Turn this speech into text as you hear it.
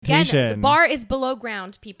Again, the bar is below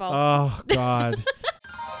ground, people. Oh, God.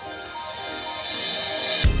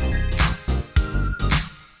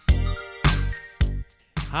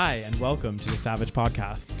 Hi, and welcome to the Savage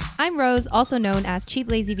Podcast. I'm Rose, also known as Cheap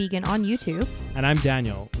Lazy Vegan on YouTube. And I'm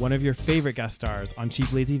Daniel, one of your favorite guest stars on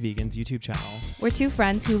Cheap Lazy Vegan's YouTube channel. We're two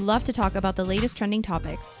friends who love to talk about the latest trending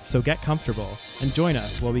topics. So get comfortable and join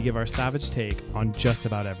us while we give our savage take on just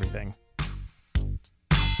about everything.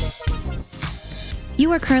 You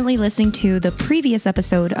are currently listening to the previous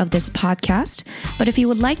episode of this podcast, but if you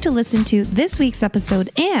would like to listen to this week's episode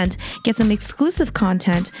and get some exclusive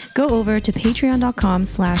content, go over to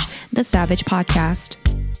patreon.com/thesavagepodcast.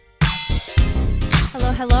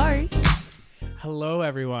 Hello. Hello,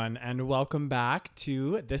 everyone, and welcome back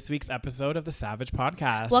to this week's episode of the Savage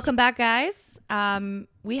Podcast. Welcome back, guys.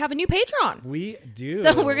 We have a new Patreon. We do.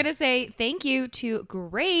 So we're going to say thank you to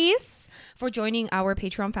Grace for joining our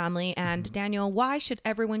Patreon family. And Daniel, why should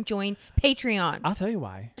everyone join Patreon? I'll tell you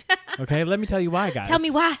why. Okay, let me tell you why, guys. Tell me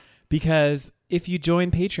why. Because if you join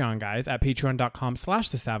Patreon, guys, at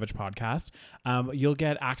patreon.com/thesavagepodcast, you'll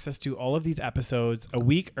get access to all of these episodes a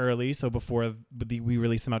week early. So before we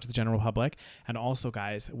release them out to the general public. And also,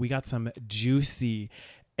 guys, we got some juicy,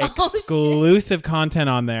 exclusive content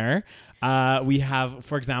on there. We have,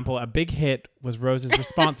 for example, a big hit was Rose's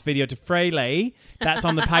response video to Fraley. That's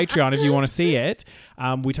on the Patreon if you want to see it.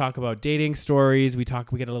 We talk about dating stories. We get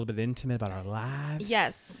a little bit intimate about our lives.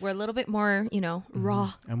 Yes, we're a little bit more,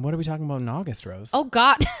 raw. And what are we talking about in August, Rose? Oh,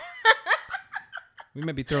 God. We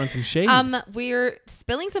might be throwing some shade. We're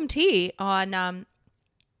spilling some tea on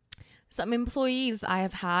some employees I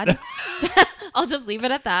have had. I'll just leave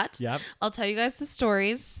it at that. Yep. I'll tell you guys the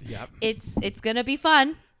stories. Yep. It's gonna be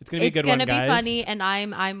fun. It's gonna be a good one, guys. It's gonna be funny, and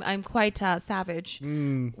I'm quite savage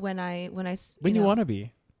when I you want to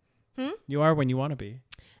be. You are when you want to be.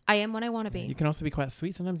 I am when I want to be. You can also be quite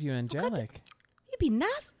sweet. Sometimes you're angelic. You'd be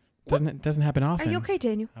nice. Doesn't happen often. Are you okay,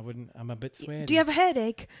 Daniel? I'm a bit sweaty. Do you have a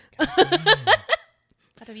headache?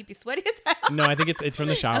 You'd be sweaty as hell. No, I think it's from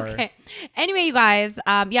the shower. Okay. Anyway, you guys,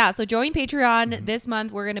 so join Patreon this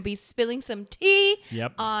month. We're gonna be spilling some tea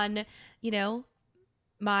on,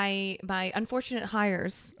 my unfortunate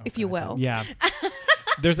hires, if you will. Yeah.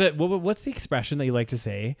 There's what's the expression that you like to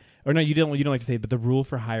say? Or no, you don't like to say it, but the rule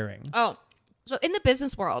for hiring. Oh, so in the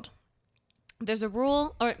business world, there's a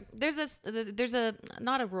rule, or there's a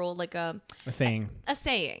not a rule, like a saying. A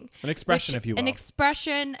saying. An expression, if you will. An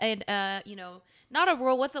expression, and not a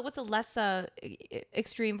rule. What's a less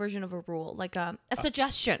extreme version of a rule? Like a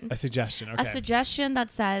suggestion. A suggestion. Okay. A suggestion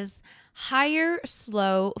that says hire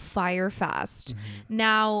slow, fire fast. Mm-hmm.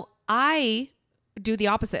 Now I do the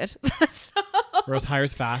opposite. Rose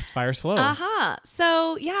hires fast, fire slow.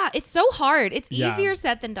 So yeah, it's so hard. It's easier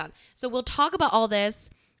said than done. So we'll talk about all this.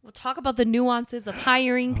 We'll talk about the nuances of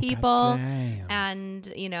hiring people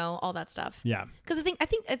and all that stuff. Yeah. Because I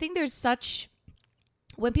think there's such,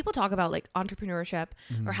 when people talk about like entrepreneurship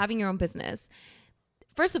or having your own business,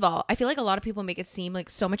 first of all, I feel like a lot of people make it seem like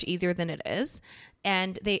so much easier than it is.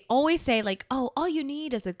 And they always say like, oh, all you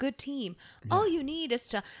need is a good team. Yeah. All you need is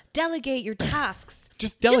to delegate your tasks.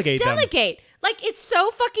 Just delegate them. Like, it's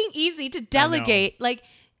so fucking easy to delegate. Like,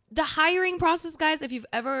 the hiring process, guys, if you've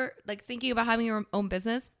ever like thinking about having your own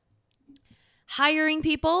business, hiring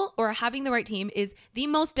people or having the right team is the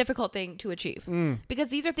most difficult thing to achieve because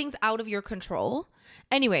these are things out of your control.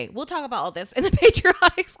 Anyway, we'll talk about all this in the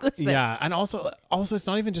Patreon exclusive. Yeah. And also it's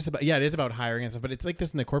not even just about, it is about hiring and stuff, but it's like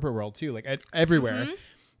this in the corporate world too. Like everywhere,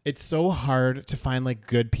 it's so hard to find like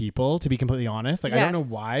good people, to be completely honest. Like, I don't know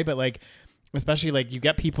why, but like, especially like you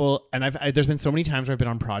get people, and there's been so many times where I've been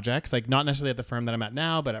on projects, like not necessarily at the firm that I'm at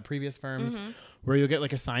now, but at previous firms where you'll get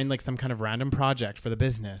like assigned like some kind of random project for the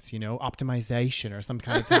business, optimization or some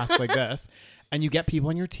kind of task like this. And you get people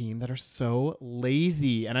on your team that are so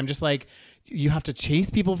lazy. And I'm just like, you have to chase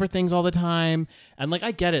people for things all the time. And like,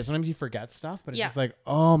 I get it. Sometimes you forget stuff, but it's just like,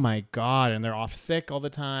 oh my God. And they're off sick all the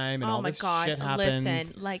time. And all this shit happens.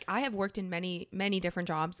 Listen, like I have worked in many, many different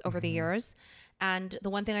jobs over the years. And the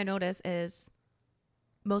one thing I notice is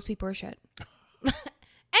most people are shit.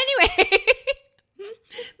 Anyway,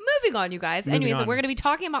 moving on, you guys. So we're going to be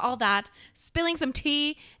talking about all that, spilling some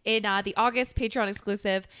tea in the August Patreon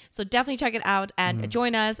exclusive. So definitely check it out and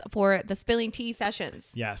join us for the spilling tea sessions.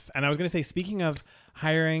 Yes. And I was going to say, speaking of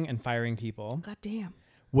hiring and firing people. God damn.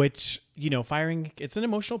 Which, firing, it's an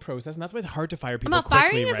emotional process. And that's why it's hard to fire people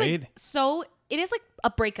quickly, right? It is like a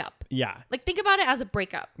breakup. Yeah. Like think about it as a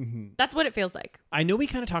breakup. That's what it feels like. I know we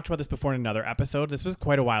kind of talked about this before in another episode. This was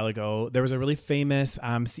quite a while ago. There was a really famous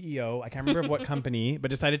CEO, I can't remember of what company, but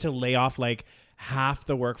decided to lay off like half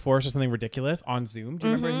the workforce or something ridiculous on Zoom. Do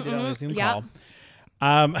you remember he did it on a Zoom call?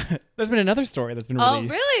 There's been another story that's been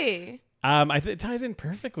released. Oh, really? It ties in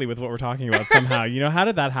perfectly with what we're talking about somehow. How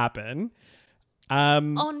did that happen?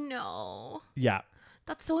 Oh no. Yeah.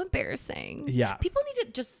 That's so embarrassing. Yeah. People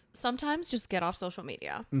need to sometimes get off social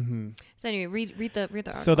media. Mm-hmm. So anyway, read the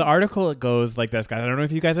article. So the article goes like this, guys. I don't know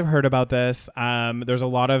if you guys have heard about this. There's a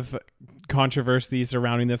lot of controversy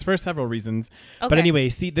surrounding this for several reasons. Okay. But anyway,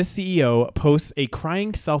 this CEO posts a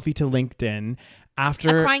crying selfie to LinkedIn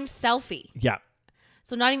after... A crying selfie? Yeah.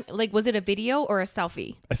 So not even, was it a video or a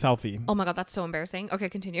selfie? A selfie. Oh my God, that's so embarrassing. Okay,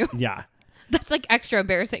 continue. Yeah. That's extra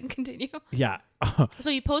embarrassing. Continue. Yeah. So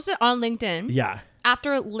you posted on LinkedIn. Yeah.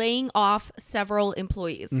 After laying off several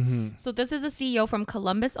employees. Mm-hmm. So this is a CEO from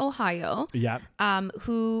Columbus, Ohio. Yeah.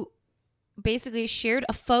 Who basically shared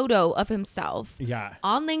a photo of himself. Yeah.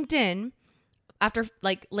 On LinkedIn after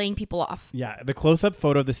laying people off. Yeah. The close-up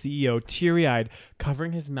photo of the CEO, teary-eyed,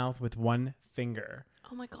 covering his mouth with one finger.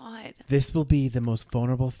 Oh my God. This will be the most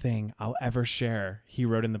vulnerable thing I'll ever share, he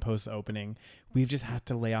wrote in the post opening. We've just had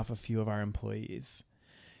to lay off a few of our employees.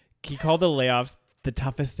 He called the layoffs the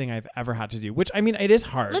toughest thing I've ever had to do, which, I mean, it is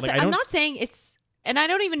hard. Listen, I'm not saying it's, and I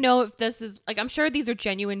don't even know if this is, I'm sure these are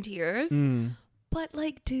genuine tears, but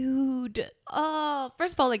dude,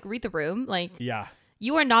 first of all, read the room. Yeah.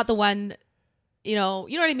 You are not the one, you know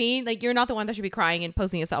what I mean? You're not the one that should be crying and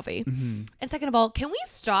posting a selfie. Mm-hmm. And second of all, can we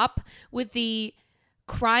stop with the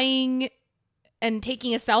crying and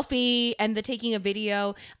taking a selfie and the taking a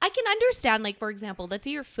video? I can understand, for example, let's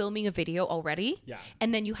say you're filming a video already,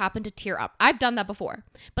 and then you happen to tear up. I've done that before.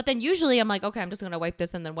 But then usually I'm okay, I'm just going to wipe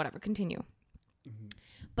this and then whatever, continue. Mm-hmm.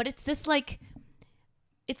 But it's this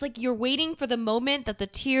it's you're waiting for the moment that the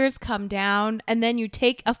tears come down and then you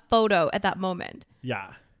take a photo at that moment.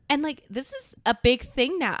 Yeah. And this is a big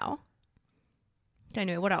thing now.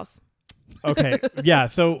 Anyway, what else? Okay. Yeah.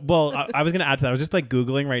 So, I was going to add to that. I was just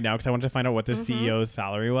Googling right now because I wanted to find out what the CEO's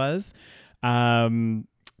salary was. Apparently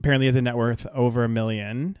he has a net worth over $1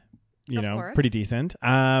 million, pretty decent.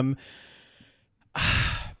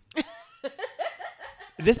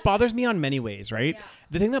 This bothers me on many ways, right? Yeah.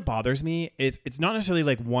 The thing that bothers me is it's not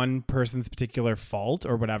necessarily one person's particular fault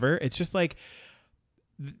or whatever. It's just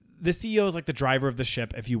the CEO is the driver of the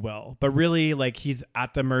ship, if you will, but really he's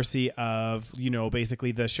at the mercy of,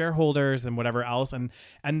 basically the shareholders and whatever else. And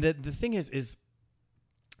the thing is,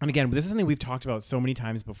 and again, this is something we've talked about so many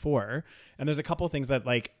times before. And there's a couple of things that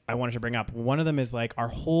I wanted to bring up. One of them is our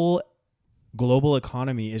whole global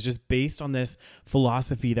economy is just based on this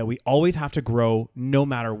philosophy that we always have to grow no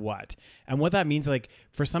matter what. And what that means,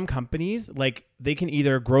 for some companies, they can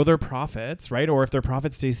either grow their profits, right? Or if their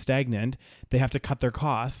profit stays stagnant, they have to cut their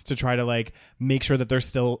costs to try to make sure that they're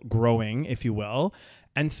still growing, if you will.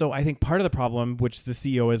 And so I think part of the problem, which the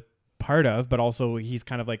CEO is part of, but also he's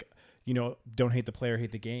kind of don't hate the player,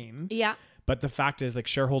 hate the game. Yeah. But the fact is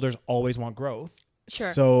shareholders always want growth.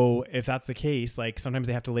 Sure. So if that's the case, sometimes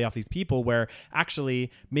they have to lay off these people where actually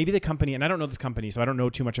maybe the company, and I don't know this company, so I don't know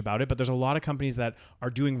too much about it, but there's a lot of companies that are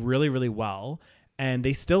doing really, really well and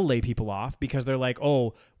they still lay people off because they're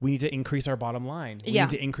oh, we need to increase our bottom line. We need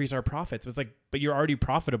to increase our profits. It's but you're already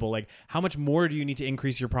profitable. How much more do you need to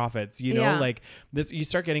increase your profits? This, you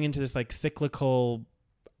start getting into this cyclical,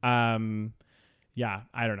 I don't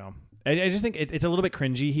know. I just think it's a little bit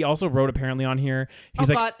cringy. He also wrote apparently on here. He's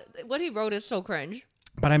God, what he wrote is so cringe.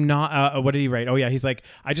 But I'm not, what did he write? Oh yeah. He's I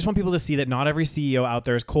just want people to see that not every CEO out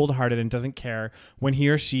there is cold hearted and doesn't care when he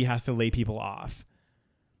or she has to lay people off.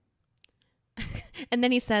 And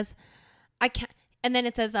then he says, I can't. And then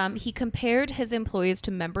it says, he compared his employees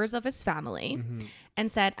to members of his family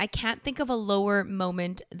and said, I can't think of a lower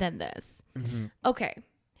moment than this. Mm-hmm. Okay.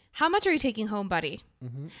 How much are you taking home, buddy?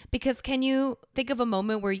 Mm-hmm. Because can you think of a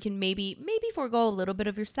moment where you can maybe forego a little bit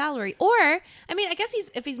of your salary? Or, I mean, I guess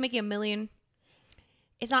if he's making $1 million,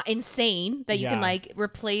 it's not insane that you can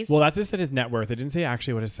replace. Well, that's just at his net worth. It didn't say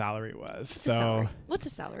actually what his salary was. What's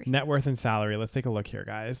his salary? Net worth and salary. Let's take a look here,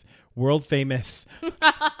 guys. World famous.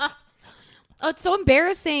 Oh, it's so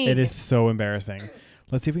embarrassing. It is so embarrassing.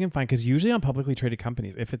 Let's see if we can find, because usually on publicly traded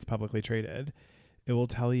companies, if it's publicly traded, it will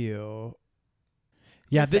tell you.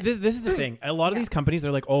 Yeah, this is the thing. A lot of these companies,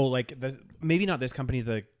 they're maybe not this company's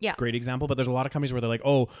the great example, but there's a lot of companies where they're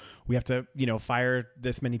oh, we have to, fire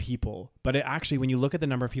this many people. But it actually, when you look at the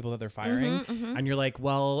number of people that they're firing, and you're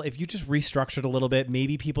well, if you just restructured a little bit,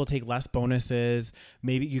 maybe people take less bonuses.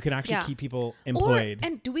 Maybe you can actually keep people employed.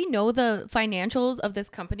 And do we know the financials of this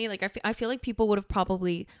company? I feel like people would have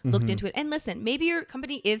probably looked into it. And listen, maybe your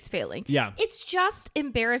company is failing. Yeah. It's just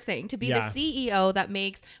embarrassing to be the CEO that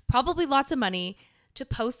makes probably lots of money, to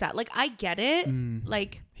post that. Like, I get it.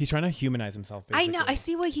 Like, he's trying to humanize himself, basically. I know. I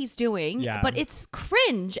see what he's doing. Yeah. But it's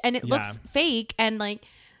cringe and it looks fake. And like,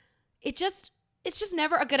 it's just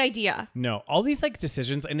never a good idea. No, all these like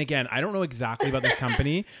decisions. And again, I don't know exactly about this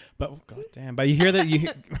company, but goddamn, but you hear that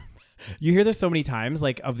you hear this so many times,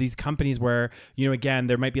 like of these companies where, you know, again,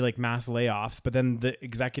 there might be like mass layoffs, but then the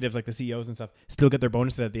executives, like the CEOs and stuff, still get their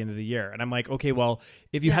bonuses at the end of the year. And I'm like, okay, well,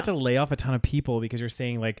 if you had to lay off a ton of people because you're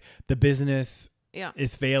saying like the business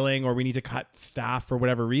is failing or we need to cut staff for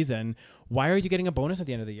whatever reason, why are you getting a bonus at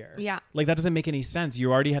the end of the year? Yeah. Like that doesn't make any sense.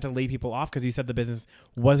 You already had to lay people off because you said the business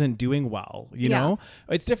wasn't doing well, you know?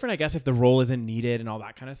 It's different, I guess, if the role isn't needed and all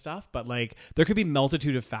that kind of stuff, but like there could be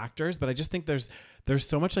multitude of factors, but I just think there's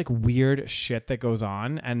so much like weird shit that goes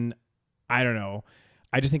on, and I don't know.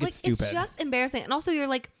 I just think like, it's stupid. It's just embarrassing. And also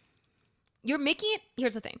you're making it.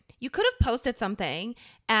 Here's the thing. You could have posted something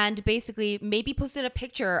and basically maybe posted a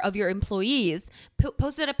picture of your employees,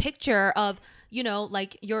 posted a picture of, you know,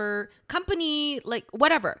 like your company, like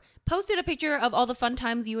whatever. Posted a picture of all the fun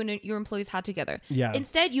times you and your employees had together. Yeah.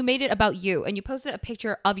 Instead, you made it about you and you posted a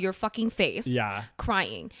picture of your fucking face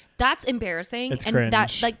crying. That's embarrassing. It's and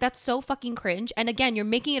cringe. that's so fucking cringe. And again, you're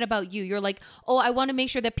making it about you. You're like, oh, I want to make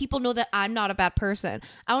sure that people know that I'm not a bad person.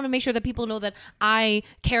 I want to make sure that people know that I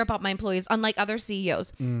care about my employees, unlike other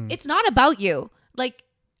CEOs. It's not about you. Like,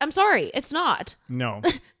 I'm sorry. It's not. No.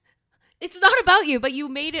 It's not about you, but you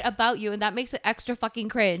made it about you, and that makes it extra fucking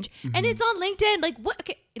cringe. And it's on LinkedIn. Like, what?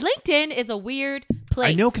 Okay, LinkedIn is a weird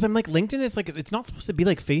place. I know, because I'm like, LinkedIn is like, it's not supposed to be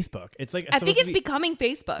like Facebook. It's like, I think it's becoming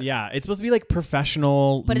Facebook. Yeah, it's supposed to be like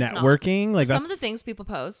professional but it's networking. Not. Like some of the things people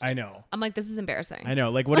post. I know. I'm like, this is embarrassing. I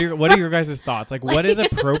know. Like, what are your guys' thoughts? Like, what is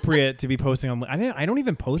appropriate to be posting on? I don't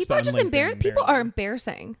even post. People are just embarrassed. People are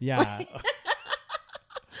embarrassing. Yeah.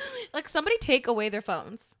 Like somebody take away their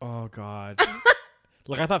phones. Oh God.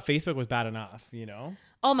 Like I thought Facebook was bad enough, you know?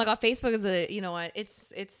 Oh my God, Facebook is you know what?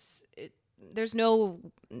 There's no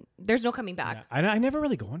coming back. Yeah. I never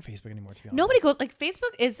really go on Facebook anymore, to be honest. Nobody goes, like,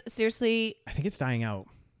 Facebook is seriously. I think it's dying out.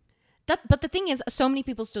 But the thing is, so many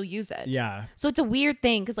people still use it. Yeah. So it's a weird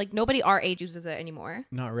thing because like nobody our age uses it anymore.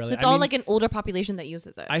 Not really. So it's all like an older population that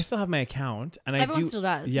uses it. I still have my account, and everyone still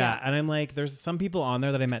does. Yeah, and I'm like, there's some people on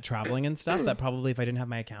there that I met traveling and stuff that probably if I didn't have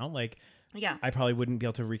my account, like, I probably wouldn't be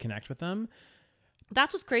able to reconnect with them.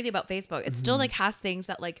 That's what's crazy about Facebook. It still like has things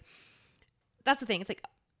that like. That's the thing. It's like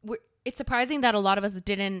it's surprising that a lot of us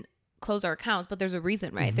didn't close our accounts, but there's a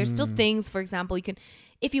reason, right? There's still things. For example, you can,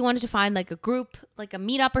 if you wanted to find like a group, like a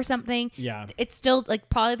meetup or something. Yeah, it's still like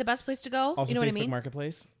probably the best place to go. Also, you know Facebook what I mean?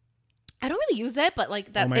 Marketplace. I don't really use it, but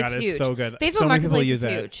like that, oh my it's God, huge. It's so good. Facebook so Marketplace is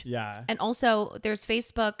huge. Yeah, and also there's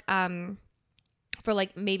Facebook for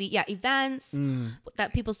like maybe events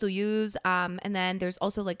that people still use. And then there's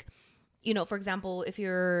also like, you know, for example, if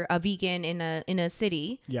you're a vegan in a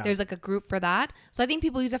city, there's like a group for that. So I think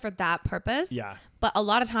people use it for that purpose. Yeah. But a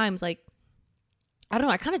lot of times, like, I don't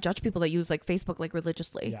know, I kind of judge people that use like Facebook like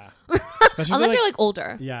religiously. Yeah. Unless you're like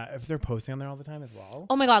older. Yeah. If they're posting on there all the time as well.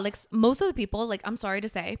 Oh my God. Like most of the people, like, I'm sorry to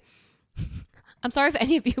say, I'm sorry if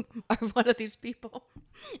any of you are one of these people.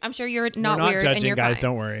 I'm sure you're not weird judging, and you're guys, fine.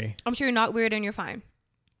 Don't worry. I'm sure you're not weird and you're fine.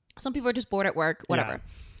 Some people are just bored at work, whatever. Yeah.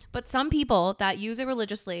 But some people that use it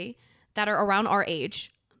religiously, that are around our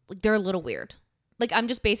age, like, they're a little weird. Like, I'm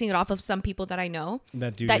just basing it off of some people that I know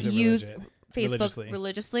that use Facebook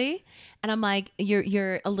religiously. And I'm like,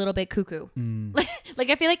 you're a little bit cuckoo. Like,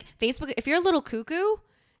 I feel like Facebook, if you're a little cuckoo,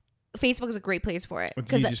 Facebook is a great place for it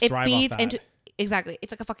because it feeds into exactly.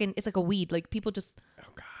 It's like a weed. Like people just.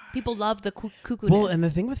 Oh God. People love the cuckoo. Well, and the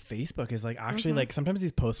thing with Facebook is like actually like sometimes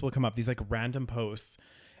these posts will come up, these like random posts.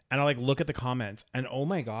 And I'll like look at the comments and oh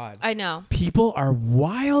my God. I know. People are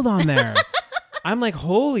wild on there. I'm like,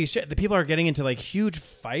 holy shit. The people are getting into like huge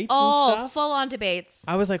fights and stuff. Full on debates.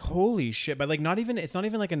 I was like, holy shit. But like it's not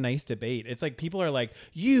even like a nice debate. It's like people are like,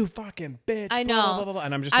 you fucking bitch. I know. Blah, blah, blah, blah.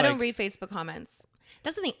 And I'm just I don't read Facebook comments.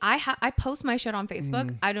 That's the thing. I post my shit on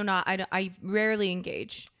Facebook. I rarely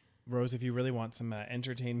engage. Rose, if you really want some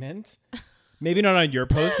entertainment, maybe not on your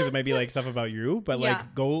post because it might be like stuff about you, but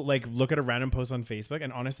like go like look at a random post on Facebook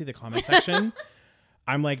and honestly the comment section,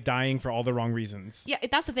 I'm like dying for all the wrong reasons. Yeah,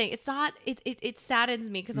 that's the thing. It's not. It saddens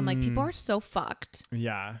me because I'm like people are so fucked.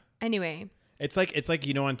 Yeah. Anyway, it's like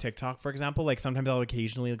you know on TikTok for example, like sometimes I'll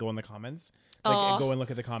occasionally go in the comments. Like go and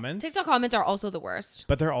look at the comments. TikTok comments are also the worst.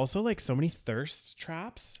 But there are also like so many thirst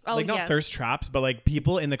traps. Like not thirst traps, but like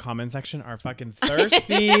people in the comment section are fucking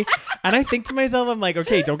thirsty. And I think to myself, I'm like,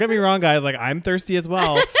 okay, don't get me wrong, guys. Like I'm thirsty as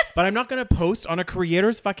well. But I'm not going to post on a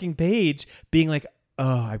creator's fucking page being like,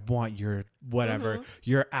 I want your whatever.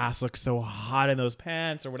 Your ass looks so hot in those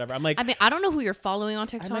pants or whatever. I'm like, I mean, I don't know who you're following on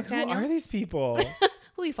TikTok, I'm like, Daniel. who are these people?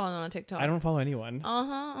 Who are you following on TikTok? I don't follow anyone.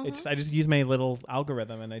 I just use my little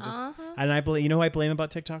algorithm, and and I blame. You know who I blame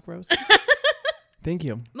about TikTok, Rose? Thank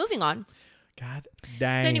you. Moving on. God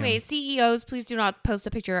dang. So anyway, CEOs, please do not post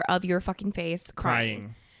a picture of your fucking face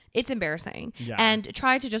crying. It's embarrassing. Yeah. And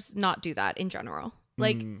try to just not do that in general.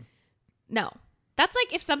 Like, no. That's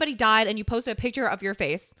like if somebody died and you posted a picture of your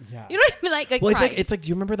face. Yeah. You know what I mean? Like well, it's like, do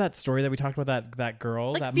you remember that story that we talked about, that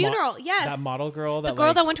girl? Like that funeral, yes. That model girl. The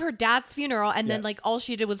girl that went to her dad's funeral and then like all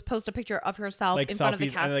she did was post a picture of herself in front of the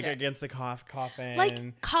casket. And, like against the coffin.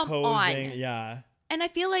 Like, come posing. on. Yeah. And I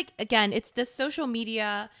feel like, again, it's this social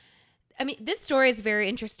media. I mean, this story is very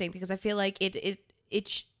interesting because I feel like it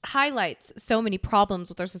highlights so many problems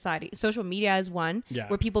with our society. Social media is one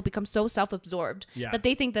where people become so self-absorbed that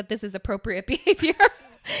they think that this is appropriate behavior.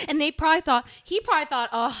 And he probably thought,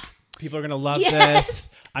 oh, people are going to love this.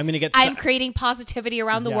 I'm going to get... I'm creating positivity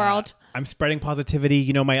around the world. I'm spreading positivity.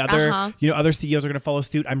 You know, my other, other CEOs are going to follow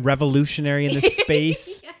suit. I'm revolutionary in this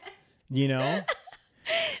space. Yes. You know?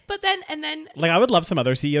 But then, like, I would love some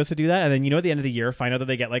other CEOs to do that. And then, at the end of the year, find out that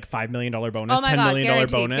they get like $5 million bonus, $10 million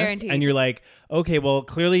bonus. Guaranteed. And you're like, okay, well,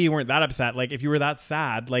 clearly you weren't that upset. Like, if you were that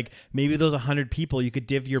sad, like maybe those 100 people, you could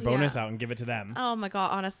div your bonus out and give it to them. Oh my God.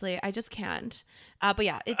 Honestly, I just can't. But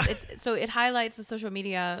yeah, it's so it highlights the social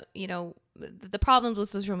media, the problems with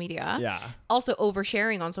social media. Yeah. Also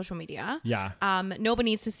oversharing on social media. Yeah.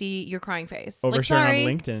 Nobody needs to see your crying face. Oversharing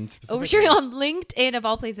on LinkedIn specifically. Oversharing on LinkedIn of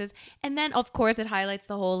all places. And then of course it highlights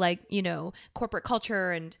the whole corporate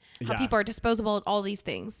culture and how people are disposable, all these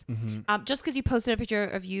things. Mm-hmm. Just because you posted a picture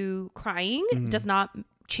of you crying does not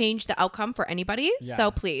change the outcome for anybody. Yeah.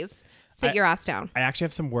 So please sit your ass down. I actually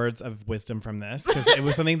have some words of wisdom from this because it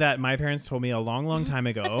was something that my parents told me a long, long time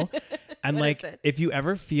ago. And like, if you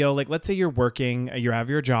ever feel like, let's say you're working, you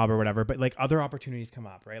have your job or whatever, but like other opportunities come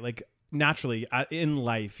up, right? Like naturally in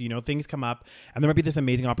life, things come up and there might be this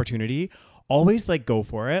amazing opportunity. Always like go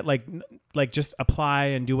for it. Like just apply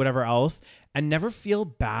and do whatever else and never feel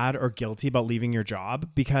bad or guilty about leaving your job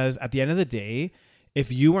because at the end of the day, if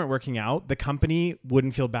you weren't working out, the company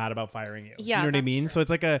wouldn't feel bad about firing you. Yeah, you know what I mean? True.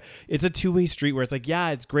 So it's a two-way street where it's like,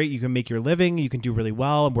 yeah, it's great. You can make your living, you can do really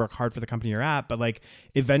well and work hard for the company you're at. But like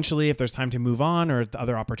eventually if there's time to move on or the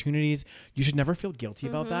other opportunities, you should never feel guilty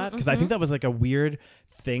about that. Because I think that was like a weird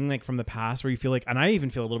thing like from the past where you feel like, and I even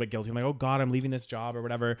feel a little bit guilty. I'm like, oh God, I'm leaving this job or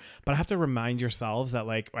whatever. But I have to remind yourselves that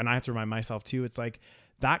like, and I have to remind myself too, it's like,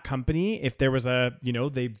 that company, if there was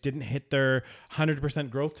they didn't hit their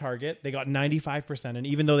 100% growth target, they got 95%. And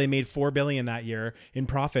even though they made $4 billion that year in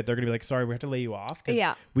profit, they're going to be like, sorry, we have to lay you off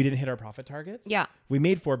because we didn't hit our profit targets. Yeah. We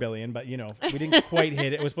made $4 billion, but we didn't quite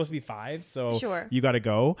hit it. It was supposed to be 5. So you got to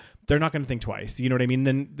go. They're not going to think twice. You know what I mean?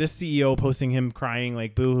 Then this CEO posting him crying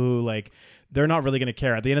like boo-hoo, like they're not really going to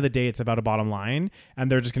care. At the end of the day, it's about a bottom line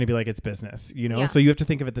and they're just going to be like, it's business, Yeah. So you have to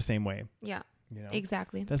think of it the same way. Yeah.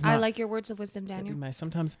 Exactly. I like your words of wisdom, Daniel.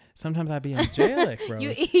 Sometimes I'd be angelic, Rose.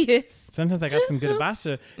 You yes. Sometimes I got some good advice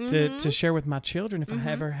to share with my children if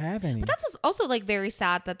I ever have any. But that's also like very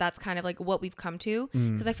sad that's kind of like what we've come to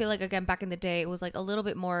because I feel like again back in the day it was like a little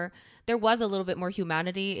bit more. There was a little bit more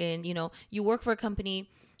humanity in you work for a company.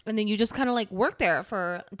 And then you just kind of like work there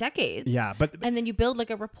for decades. Yeah, and then you build like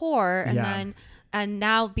a rapport, and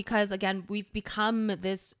now because again we've become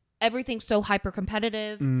this everything's so hyper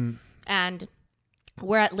competitive, and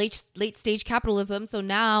we're at late stage capitalism. So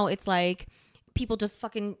now it's like people just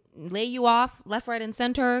fucking lay you off left, right, and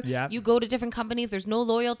center. Yeah. You go to different companies. There's no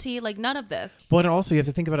loyalty, like none of this. But also you have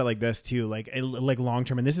to think about it like this too, like long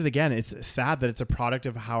term. And this is, again, it's sad that it's a product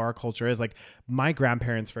of how our culture is. Like my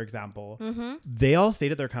grandparents, for example, they all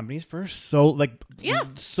stayed at their companies for so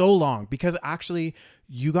long because actually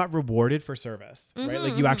you got rewarded for service, right?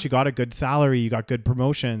 Like you actually got a good salary, you got good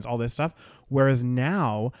promotions, all this stuff. Whereas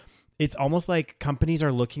now it's almost like companies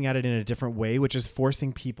are looking at it in a different way, which is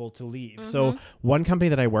forcing people to leave. So one company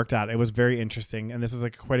that I worked at, it was very interesting. And this was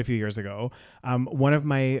like quite a few years ago. One of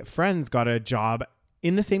my friends got a job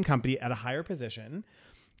in the same company at a higher position.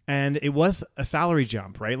 And it was a salary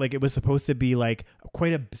jump, right? Like it was supposed to be like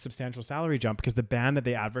quite a substantial salary jump because the band that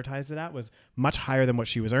they advertised it at was much higher than what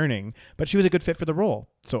she was earning. But she was a good fit for the role.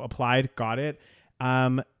 So applied, got it.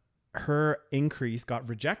 Her increase got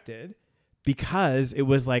rejected because it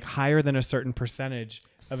was like higher than a certain percentage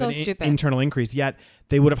of internal increase. Yet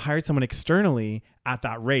they would have hired someone externally at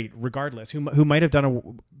that rate, regardless, who might have done a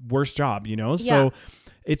worse job, Yeah. So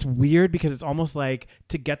it's weird because it's almost like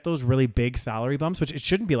to get those really big salary bumps, which it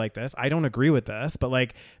shouldn't be like this. I don't agree with this, but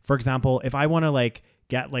like, for example, if I want to like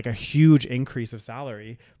get like a huge increase of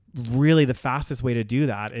salary, really the fastest way to do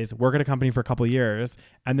that is work at a company for a couple of years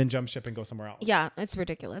and then jump ship and go somewhere else. Yeah, it's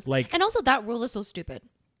ridiculous. Like, and also that rule is so stupid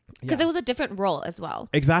because Yeah. it was a different role as well.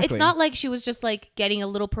 Exactly. It's not like she was just like getting a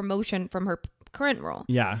little promotion from her current role.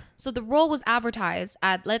 Yeah. So the role was advertised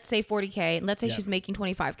at, let's say 40K, and let's say Yeah. she's making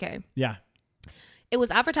 25K. Yeah. It was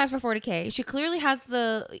advertised for 40K. She clearly has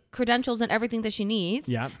the credentials and everything that she needs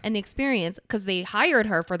Yeah. and the experience because they hired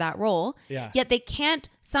her for that role. Yeah. Yet they can't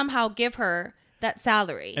somehow give her that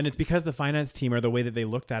salary. And it's because the finance team, or the way that they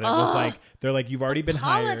looked at it, was like, they're like, you've already been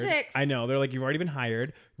hired. politics. I know. They're like, you've already been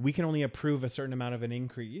hired. We can only approve a certain amount of an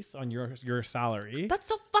increase on your salary. That's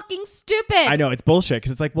so fucking stupid. I know, it's bullshit,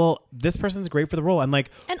 because it's like, well, this person's great for the role. And like,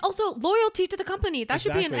 And also loyalty to the company. That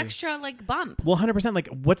should be an Exactly. extra like bump. well, 100%. Like,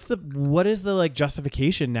 what is the like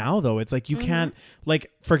justification now though? It's like, you can't, like,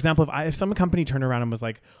 for example, if some company turned around and was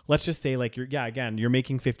like, let's just say like, you're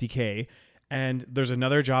making 50K and there's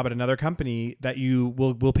another job at another company that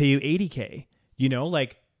will pay you 80K, you know,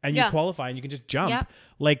 like, and you Yeah. qualify and you can just jump. Yep.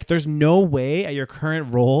 Like, there's no way at your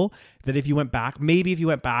current role that if you went back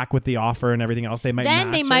with the offer and everything else, they might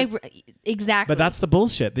Then they match might it. exactly. But that's the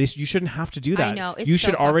bullshit. You shouldn't have to do that. I know, it's you so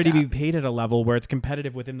should already fucked be up. paid at a level where it's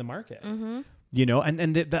competitive within the market. Mm-hmm. You know,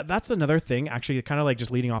 and that's another thing, actually, kind of like just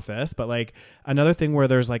leading off this, but like another thing where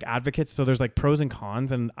there's like advocates. So there's like pros and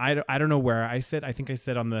cons, and I don't know where I sit. I think I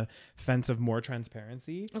sit on the fence of more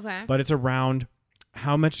transparency. Okay. But it's around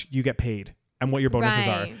how much you get paid and what your bonuses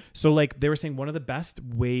are. Right. So like they were saying, one of the best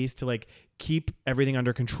ways to like keep everything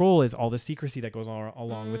under control is all the secrecy that goes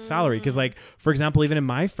along with salary. Because like, for example, even in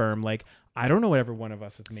my firm, like I don't know what every one of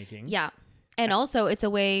us is making. Yeah. And also it's a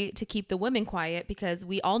way to keep the women quiet because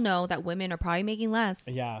we all know that women are probably making less.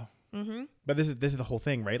 Yeah. Mm-hmm. But this is the whole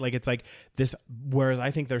thing, right? Like it's like this. Whereas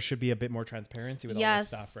I think there should be a bit more transparency with all this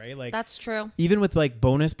stuff, right? Like that's true. even with like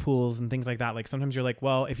bonus pools and things like that. Like sometimes you're like,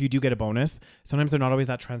 well, if you do get a bonus, sometimes they're not always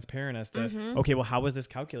that transparent as to, okay, well, how was this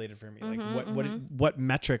calculated for me? Like what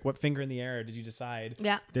metric, what finger in the air did you decide?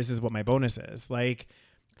 Yeah. This is what my bonus is. Like,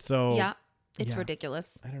 so Yeah. It's yeah.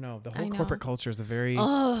 ridiculous. I don't know. The I whole know. corporate culture is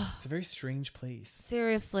Oh, it's a very strange place.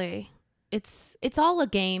 seriously. It's all a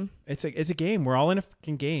game. It's a game. We're all in a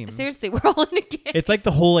fucking game. Seriously, we're all in a game. It's like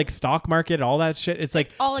the whole like stock market, all that shit. It's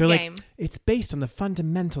like all a they're like, game. it's based on the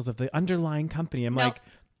fundamentals of the underlying company. I'm Nope. like,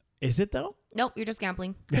 is it though? Nope, you're just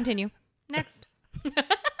gambling. Continue. Next.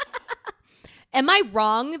 Am I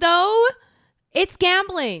wrong though? It's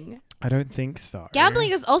gambling. I don't think so. Gambling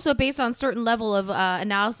is also based on certain level of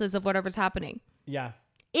analysis of whatever's happening. Yeah,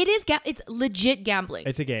 It is. It's legit gambling.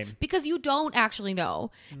 it's a game. Because you don't actually know.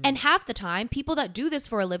 And half the time, people that do this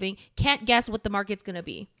for a living can't guess what the market's going to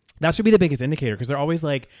be. That should be the biggest indicator, because they're always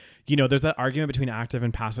like, you know, there's that argument between active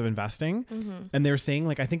and passive investing. And they were saying,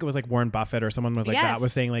 like, I think it was like Warren Buffett or someone was like Yes. that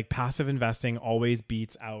was saying like passive investing always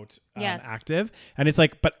beats out Yes. active. And it's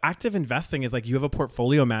like, but active investing is like you have a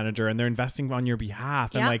portfolio manager and they're investing on your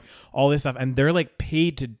behalf and Yeah. like all this stuff. And they're like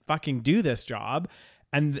paid to fucking do this job.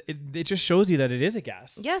 And it just shows you that it is a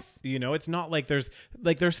guess. Yes. You know, it's not like there's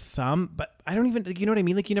some, but I don't even, you know what I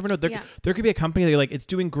mean? Like, you never know. Yeah. There could be a company that you're like, it's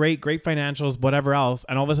doing great financials, whatever else.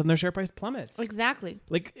 And all of a sudden their share price plummets. Exactly.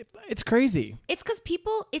 Like, it's crazy. It's because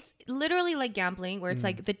people, it's literally like gambling where it's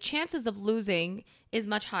like the chances of losing is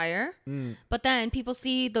much higher. But then people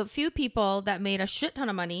see the few people that made a shit ton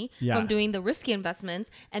of money Yeah. from doing the risky investments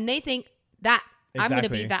and they think that I'm going to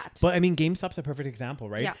be that. But I mean, GameStop's a perfect example,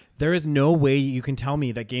 right? Yeah. There is no way you can tell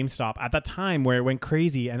me that GameStop at that time where it went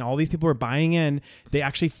crazy and all these people were buying in, they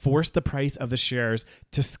actually forced the price of the shares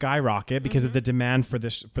to skyrocket because of the demand for the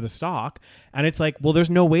stock. And it's like, well, there's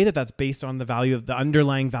no way that that's based on the value of the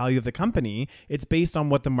underlying value of the company. It's based on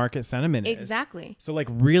what the market sentiment is. Exactly. So like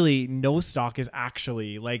really no stock is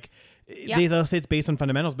actually like, Yeah. they'll say it's based on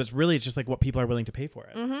fundamentals, but it's just like what people are willing to pay for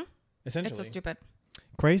it. Essentially. It's so stupid.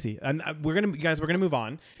 Crazy. And we're gonna move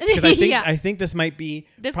on because I think Yeah. I think this might be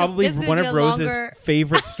This probably gonna one be of a Rose's longer-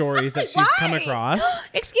 favorite stories that she's come Why? across.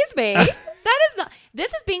 Excuse me. That is not,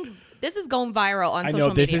 this is going viral on I social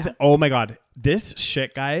know this media. is, oh my god, this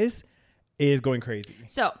shit, guys, is going crazy.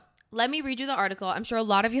 So let me read you the article. I'm sure a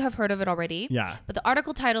lot of you have heard of it already. Yeah. But the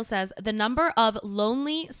article title says the number of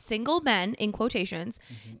lonely single men, in quotations,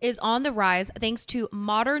 is on the rise thanks to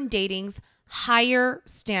modern dating's higher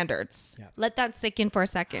standards. Yeah. Let that sink in for a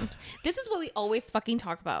second. This is what we always fucking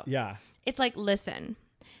talk about. Yeah. It's like, listen,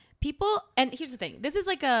 people, and here's the thing. This is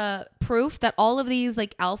like a proof that all of these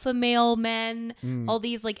like alpha male men, all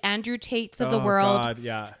these like Andrew Tates of the Oh, world, God,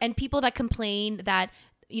 yeah. and people that complain that,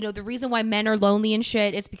 you know, the reason why men are lonely and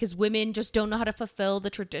shit is because women just don't know how to fulfill the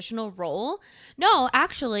traditional role. No,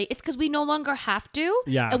 actually, it's because we no longer have to.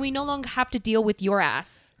 Yeah. And we no longer have to deal with your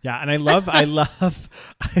ass. Yeah, and I love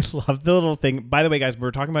the little thing. By the way, guys,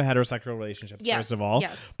 we're talking about heterosexual relationships first of all.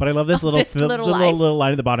 Yes. But I love this little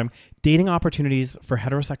line at the bottom. Dating opportunities for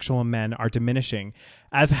heterosexual men are diminishing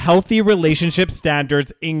as healthy relationship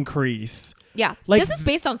standards increase. Yeah, like, this is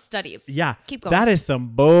based on studies. Yeah, keep going. That is some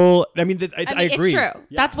bull. I mean, I agree. It's true.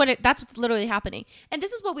 Yeah. That's what's literally happening. And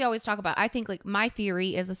this is what we always talk about. I think like my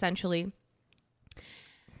theory is essentially.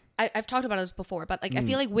 I've talked about this before, but like I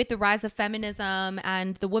feel like with the rise of feminism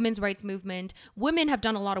and the women's rights movement, women have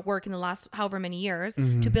done a lot of work in the last however many years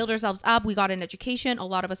to build ourselves up. We got an education. A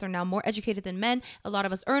lot of us are now more educated than men. A lot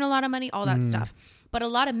of us earn a lot of money, all that stuff. But a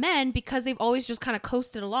lot of men, because they've always just kind of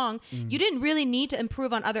coasted along, you didn't really need to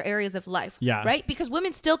improve on other areas of life. Yeah. Right? Because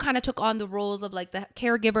women still kind of took on the roles of like the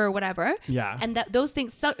caregiver or whatever. Yeah. And that those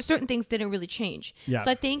things, certain things didn't really change. Yeah.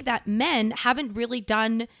 So I think that men haven't really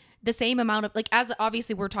done the same amount of like, as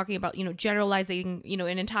obviously we're talking about, you know, generalizing, you know,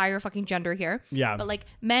 an entire fucking gender here. Yeah. But like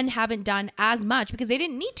men haven't done as much because they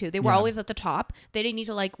didn't need to. They were always at the top. They didn't need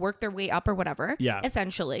to like work their way up or whatever. Yeah.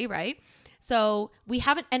 Essentially, right? So we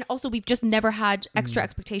haven't, and also we've just never had extra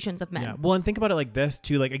expectations of men. Yeah. Well, and think about it like this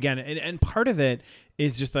too. Like again, and part of it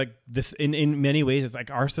is just like this. In many ways, it's like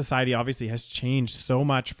our society obviously has changed so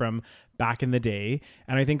much from back in the day.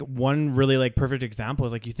 And I think one really like perfect example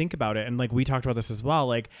is like you think about it, and like we talked about this as well,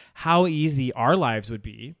 like how easy our lives would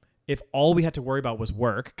be if all we had to worry about was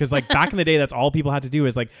work. Because like back in the day, that's all people had to do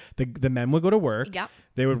is like the men would go to work. Yep.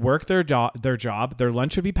 They would work their job. Their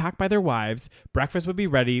lunch would be packed by their wives. Breakfast would be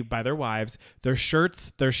ready by their wives. Their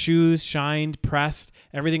shirts, their shoes shined, pressed,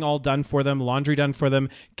 everything all done for them. Laundry done for them.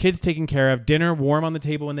 Kids taken care of. Dinner warm on the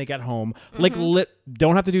table when they get home. Like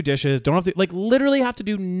don't have to do dishes. Don't have to like literally have to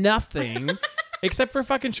do nothing except for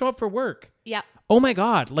fucking show up for work. Yeah. Oh my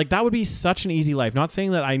God. Like that would be such an easy life. Not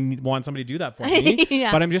saying that I want somebody to do that for me,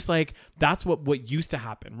 Yeah. but I'm just like, that's what used to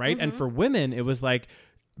happen. Right. And for women, it was like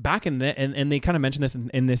back in the, and they kind of mentioned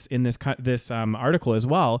this in this article as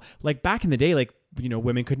well. Like back in the day, like, you know,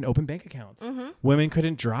 women couldn't open bank accounts. Women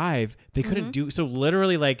couldn't drive. They couldn't do, so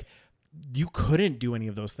literally like, you couldn't do any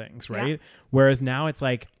of those things, right? Yeah. Whereas now it's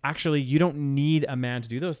like, actually, you don't need a man to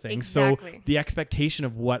do those things. Exactly. So the expectation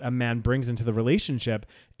of what a man brings into the relationship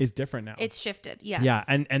is different now. It's shifted. Yes. Yeah.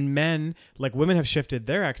 And men, like women have shifted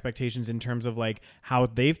their expectations in terms of like how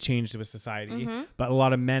they've changed with society, but a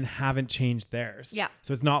lot of men haven't changed theirs. Yeah.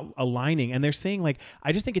 So it's not aligning. And they're saying like,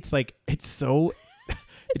 I just think it's like, it's so...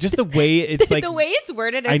 just the way it's like the way it's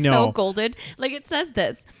worded is so golden. Like it says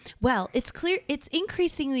this. Well, it's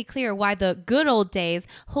increasingly clear why the good old days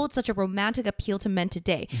hold such a romantic appeal to men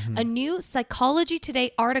today. A new Psychology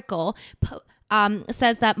Today article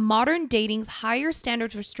says that modern dating's higher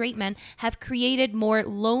standards for straight men have created more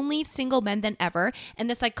lonely single men than ever. And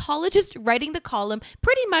the psychologist writing the column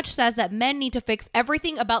pretty much says that men need to fix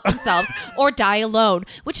everything about themselves or die alone,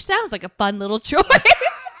 which sounds like a fun little choice.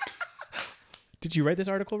 Did you write this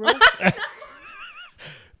article, Rose?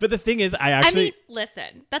 But the thing is, I mean,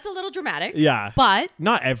 listen, that's a little dramatic. Yeah. But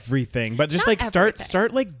not everything, but just like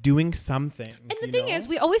start like doing something. And the thing is,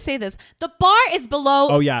 we always say this, the bar is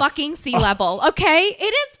below fucking sea level. Okay. It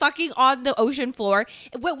is fucking on the ocean floor.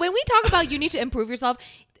 When we talk about you need to improve yourself,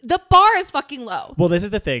 the bar is fucking low. Well, this is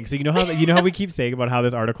the thing. So you know how we keep saying about how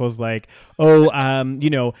this article is like, you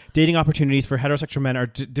know, dating opportunities for heterosexual men are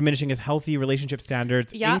diminishing as healthy relationship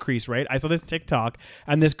standards increase, right? I saw this TikTok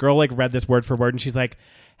and this girl like read this word for word and she's like,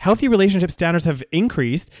 healthy relationship standards have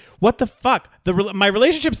increased. What the fuck? My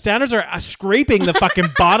relationship standards are scraping the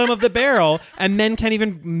fucking bottom of the barrel, and men can't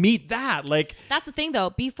even meet that. Like that's the thing, though.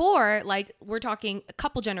 Before, like we're talking a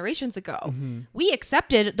couple generations ago, we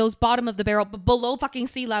accepted those bottom of the barrel, below fucking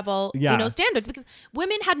sea level, you know, standards because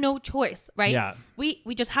women had no choice, right? Yeah.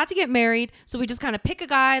 We just had to get married, so we just kind of pick a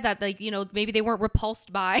guy that like you know maybe they weren't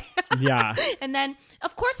repulsed by. Yeah. And then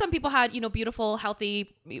of course some people had you know beautiful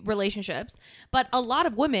healthy relationships, but a lot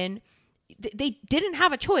of women they didn't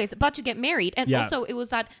have a choice but to get married. And also it was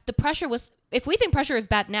that the pressure was, if we think pressure is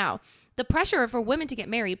bad now, the pressure for women to get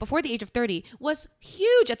married before the age of 30 was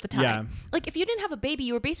huge at the time. Yeah. Like if you didn't have a baby,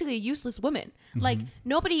 you were basically a useless woman. Like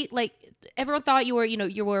nobody, like everyone thought you were, you know,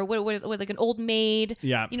 you were what like an old maid.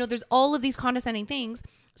 Yeah. You know, there's all of these condescending things.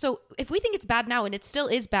 So if we think it's bad now, and it still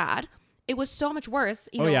is bad, it was so much worse,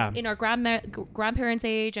 you know, in our grandparents'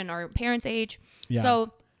 age and our parents' age. Yeah.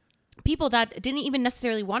 So people that didn't even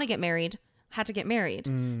necessarily want to get married had to get married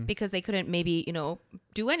because they couldn't maybe, you know,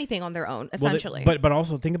 do anything on their own, Well, essentially. but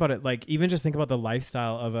also think about it, like even just think about the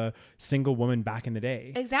lifestyle of a single woman back in the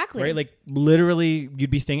day. Exactly. Right? Like literally you'd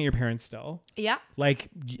be staying at your parents still. Yeah. Like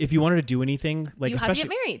if you wanted to do anything, like You had to get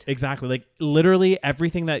married. Exactly. Like literally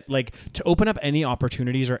everything that, like, to open up any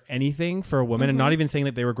opportunities or anything for a woman, and not even saying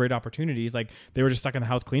that they were great opportunities, like they were just stuck in the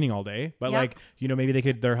house cleaning all day, but like, you know, maybe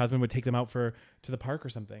their husband would take them out to the park or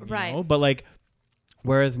something, you know? But like,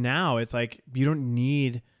 whereas now it's like, you don't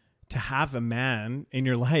need to have a man in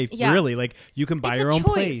your life, really. Like you can buy your own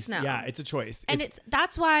place now. Yeah, it's a choice. And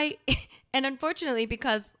that's why, and unfortunately,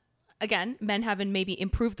 because again, men haven't maybe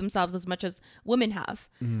improved themselves as much as women have.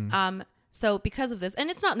 So because of this, and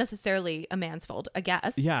it's not necessarily a man's fault, I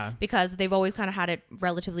guess. Yeah. Because they've always kind of had it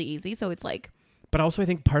relatively easy. So it's like. But also I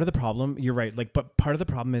think part of the problem, you're right. Like, but part of the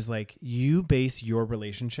problem is like you base your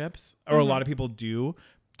relationships, or a lot of people do,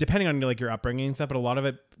 depending on like your upbringing and stuff, but a lot of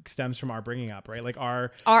it stems from our bringing up, right? Like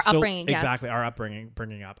our upbringing. Exactly. Yes. Our upbringing,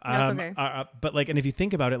 bringing up. That's okay. But like, and if you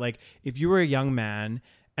think about it, like if you were a young man,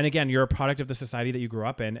 and again, you're a product of the society that you grew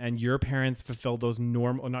up in, and your parents fulfilled those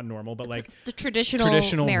not normal, but like the traditional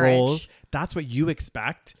roles. That's what you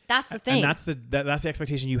expect. That's the thing. And that's the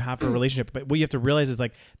expectation you have for a relationship. But what you have to realize is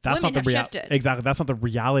like, that's Women not the reality. Exactly. That's not the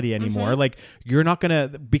reality anymore. Like you're not going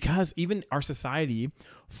to, because even our society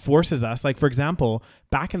forces us, like for example,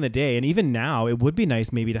 back in the day, and even now, it would be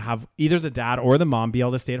nice maybe to have either the dad or the mom be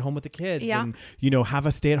able to stay at home with the kids and, you know, have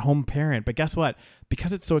a stay at home parent. But guess what?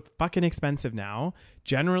 Because it's so fucking expensive now,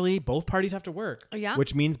 generally both parties have to work,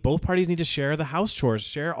 which means both parties need to share the house chores,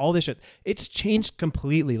 share all this shit. It's changed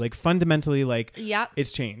completely, like fundamentally, like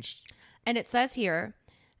it's changed. And it says here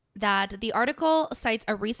that the article cites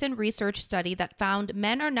a recent research study that found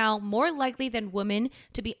men are now more likely than women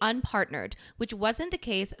to be unpartnered, which wasn't the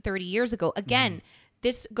case 30 years ago. Again,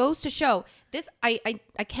 this goes to show this. I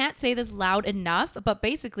can't say this loud enough, but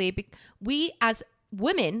basically we as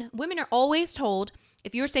women are always told,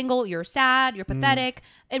 if you're single, you're sad, you're pathetic.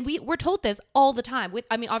 And we're told this all the time.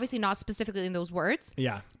 I mean, obviously not specifically in those words.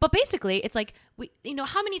 Yeah. But basically, it's like, you know,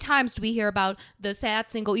 how many times do we hear about the sad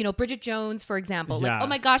single, you know, Bridget Jones, for example. Like, oh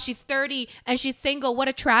my gosh, she's 30 and she's single. What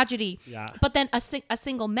a tragedy. Yeah. But then a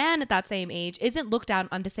single man at that same age isn't looked at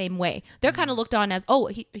on the same way. They're kind of looked on as, oh,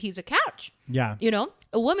 he's a catch. Yeah. You know,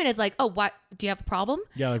 a woman is like, oh, what? Do you have a problem?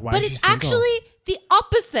 Yeah, like, why is she single? But it's actually the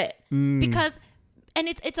opposite. Because... And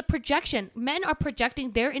it's a projection. Men are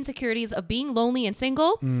projecting their insecurities of being lonely and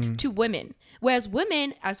single to women. Whereas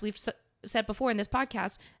women, as we've said before in this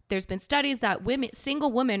podcast, there's been studies that single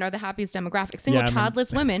women are the happiest demographic. Single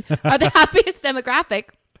childless women are the happiest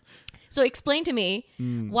demographic. So explain to me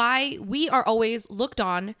why we are always looked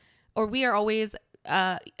on, or we are always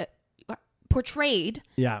portrayed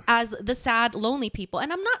as the sad, lonely people.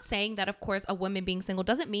 And I'm not saying that, of course, a woman being single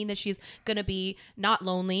doesn't mean that she's gonna be not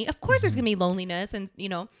lonely. Of course there's gonna be loneliness, and you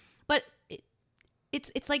know, but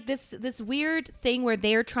it's like this weird thing where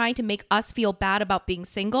they're trying to make us feel bad about being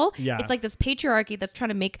single. It's like this patriarchy that's trying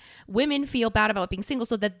to make women feel bad about being single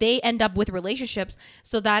so that they end up with relationships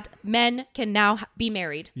so that men can now be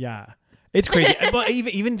married. It's crazy. Well,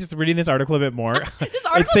 even just reading this article a bit more. This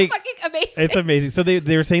article is fucking amazing. It's amazing. So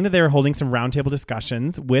they were saying that they were holding some roundtable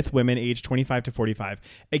discussions with women aged 25 to 45.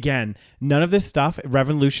 Again, none of this stuff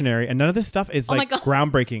revolutionary, and none of this stuff is like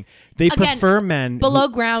groundbreaking. They prefer men below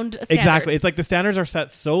ground standards. Exactly. It's like the standards are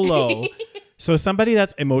set so low. So somebody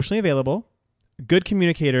that's emotionally available, good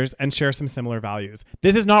communicators, and share some similar values.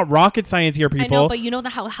 This is not rocket science here, people. I know, but you know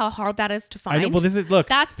how hard that is to find. I know. Well, look.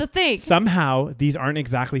 That's the thing. Somehow, these aren't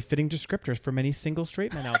exactly fitting descriptors for many single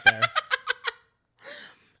straight men out there.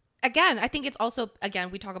 Again, I think it's also,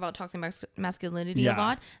 we talk about toxic masculinity a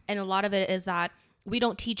lot, and a lot of it is that we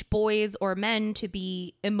don't teach boys or men to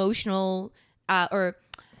be emotional or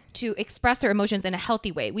to express their emotions in a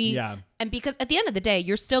healthy way. And because at the end of the day,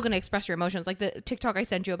 you're still going to express your emotions. Like the TikTok I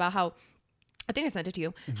sent you about how, I think I sent it to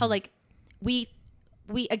you, how like we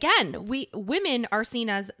women are seen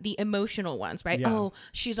as the emotional ones, right? Oh,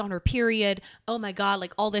 she's on her period. Oh my God,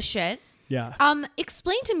 like all this shit. Yeah.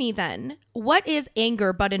 Explain to me then, what is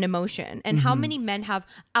anger but an emotion? And how many men have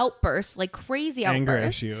outbursts, like crazy outbursts, anger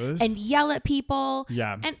issues, and yell at people?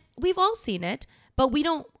 Yeah. And we've all seen it, but we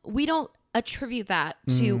don't attribute that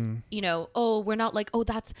to, you know, oh, we're not like, oh,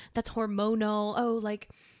 that's hormonal. Oh, like,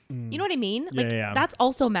 you know what I mean? Like that's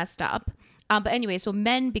also messed up. But anyway, so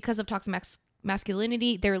men, because of toxic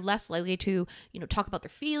masculinity, they're less likely to, you know, talk about their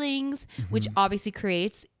feelings, which obviously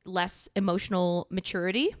creates less emotional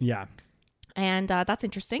maturity. Yeah. And that's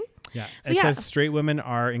interesting. Yeah. So it says straight women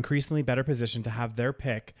are increasingly better positioned to have their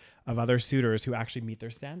pick of other suitors who actually meet their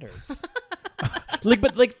standards.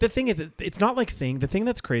 But the thing is, it's not like saying, the thing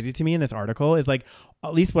that's crazy to me in this article is like,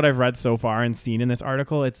 at least what I've read so far and seen in this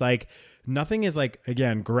article, it's like nothing is like,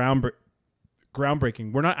 again,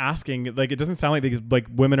 groundbreaking. We're not asking, like, it doesn't sound like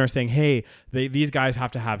women are saying, hey, these guys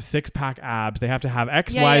have to have 6-pack abs, they have to have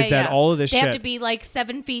X, Y, Z, all of this shit. They have to be like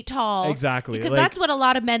 7 feet tall. Exactly. Because that's what a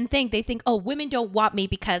lot of men think. They think, oh, women don't want me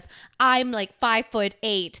because I'm like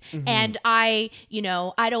 5'8" and I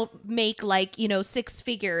don't make like, 6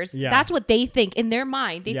 figures. Yeah. That's what they think in their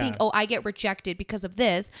mind. They think, oh, I get rejected because of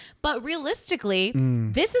this. But realistically,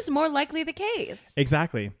 this is more likely the case.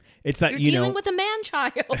 Exactly. It's that you're dealing with a man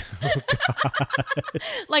child.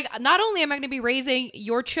 Like, not only am I going to be raising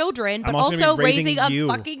your children, but also raising a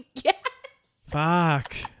fucking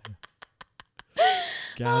fuck.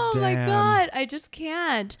 God oh damn. my god, I just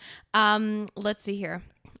can't. Let's see here.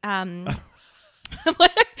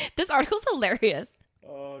 This article's hilarious.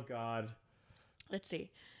 Oh god. Let's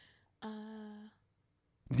see.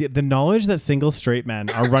 The knowledge that single straight men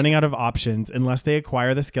are running out of options unless they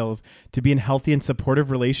acquire the skills to be in healthy and supportive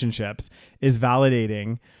relationships is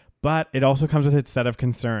validating, but it also comes with its set of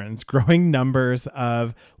concerns. Growing numbers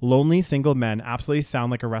of lonely single men absolutely sound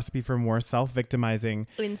like a recipe for more self-victimizing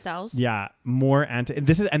incels. Yeah, more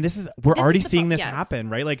we're already seeing this happen,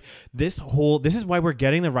 right? Like this is why we're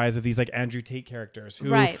getting the rise of these like Andrew Tate characters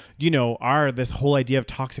who are this whole idea of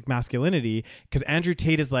toxic masculinity, because Andrew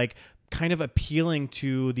Tate is like kind of appealing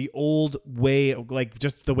to the old way, like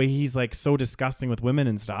just the way he's like so disgusting with women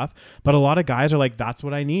and stuff. But a lot of guys are like, that's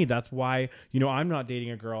what I need. That's why, I'm not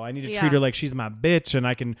dating a girl. I need to treat her like she's my bitch and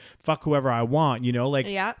I can fuck whoever I want,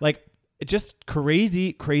 like just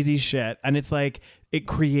crazy shit. And it's like, it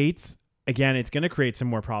creates, again, it's going to create some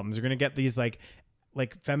more problems. You're going to get these like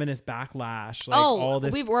feminist backlash, like all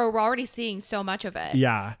this. We're already seeing so much of it.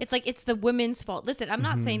 Yeah. It's like, it's the women's fault. Listen, I'm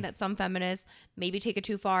not saying that some feminists maybe take it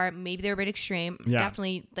too far. Maybe they're a bit extreme. Yeah.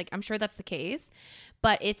 Definitely, like, I'm sure that's the case.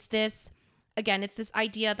 But it's this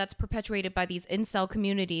idea that's perpetuated by these incel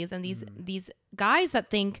communities and these guys that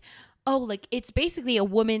think, oh, like, it's basically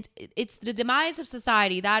it's the demise of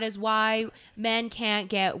society. That is why men can't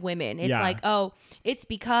get women. It's like, oh, it's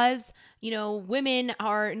because, women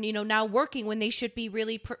are, now working when they should be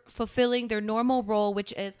really fulfilling their normal role,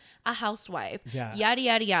 which is a housewife. Yeah. Yada,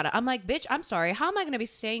 yada, yada. I'm like, bitch, I'm sorry. How am I going to be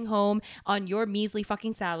staying home on your measly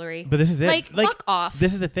fucking salary? But this is it. Like, fuck off.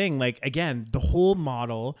 This is the thing. Like, again, the whole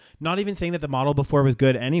model, not even saying that the model before was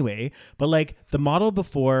good anyway, but like the model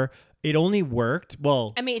before, it only worked.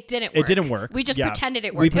 Well, I mean, it didn't work. It didn't work. We just pretended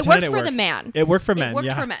it worked. It worked for the man. It worked for men. It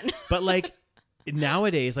worked for men. But like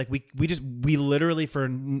nowadays, like we literally, for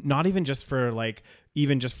not even just for like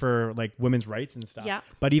women's rights and stuff,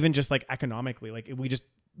 but even just like economically, like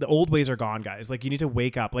the old ways are gone, guys. Like, you need to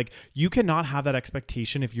wake up. Like, you cannot have that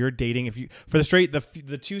expectation if you're dating, for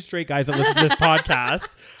the two straight guys that listen to this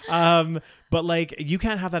podcast. But like, you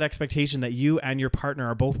can't have that expectation that you and your partner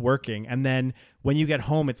are both working. And then when you get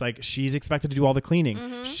home, it's like, she's expected to do all the cleaning.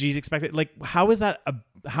 Mm-hmm. She's expected, like, how is that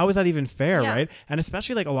even fair? Yeah. Right. And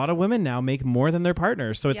especially like a lot of women now make more than their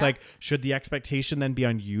partners. So it's like, should the expectation then be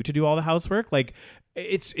on you to do all the housework? Like,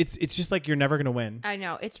 it's just like, you're never going to win. I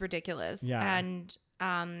know, it's ridiculous. Yeah. And,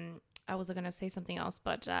 I was going to say something else,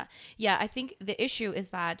 but I think the issue is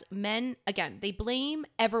that men, again, they blame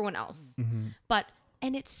everyone else. Mm-hmm.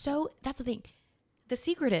 That's the thing. The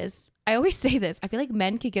secret is, I always say this, I feel like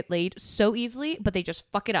men can get laid so easily, but they just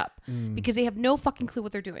fuck it up because they have no fucking clue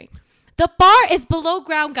what they're doing. The bar is below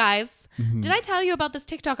ground, guys. Mm-hmm. Did I tell you about this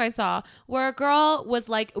TikTok I saw where a girl was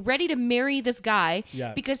like ready to marry this guy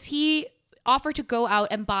because he offered to go out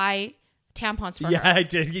and buy tampons for her? Yeah, I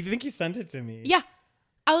did. You think you sent it to me? Yeah.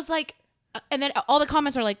 I was like, and then all the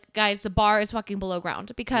comments are like, guys, the bar is fucking below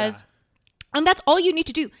ground because, and that's all you need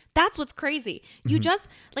to do. That's what's crazy. You just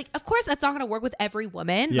like, of course, that's not going to work with every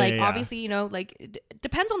woman. Obviously, like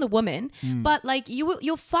depends on the woman, but like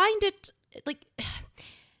you'll find it like.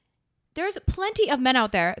 There's plenty of men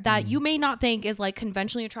out there that you may not think is like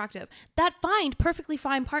conventionally attractive that find perfectly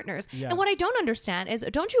fine partners. Yeah. And what I don't understand is,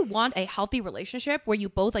 don't you want a healthy relationship where you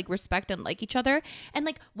both like respect and like each other? And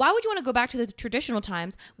like, why would you want to go back to the traditional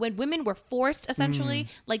times when women were forced, essentially,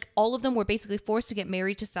 like all of them were basically forced to get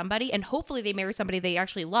married to somebody, and hopefully they marry somebody they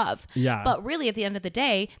actually love. Yeah. But really, at the end of the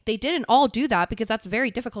day, they didn't all do that because that's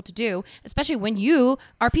very difficult to do, especially when you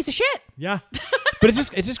are a piece of shit. Yeah. But it's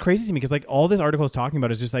just crazy to me because like all this article is talking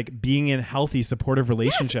about is just like being in healthy, supportive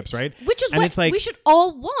relationships, right? Which is what it's like, we should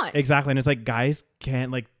all want. Exactly. And it's like, guys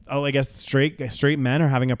can't like, I guess straight men are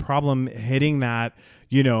having a problem hitting that,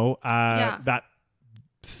 that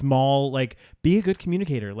small, like be a good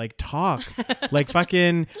communicator, like talk, like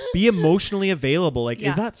fucking be emotionally available. Like,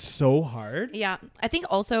 is that so hard? Yeah. I think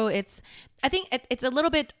also it's a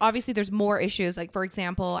little bit, obviously there's more issues. Like, for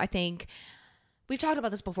example, I think we've talked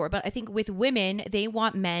about this before, but I think with women, they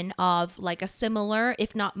want men of like a similar,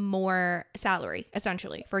 if not more salary,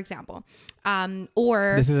 essentially, for example.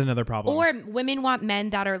 Or this is another problem. Or women want men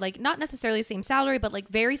that are like not necessarily the same salary, but like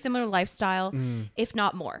very similar lifestyle, if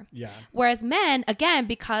not more. Yeah. Whereas men, again,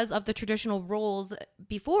 because of the traditional roles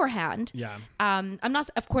beforehand, I'm not,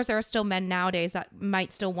 of course, there are still men nowadays that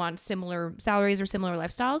might still want similar salaries or similar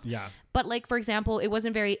lifestyles. Yeah. But like, for example, it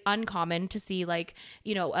wasn't very uncommon to see like,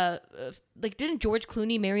 you know, like didn't George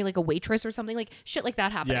Clooney marry like a waitress or something, like shit like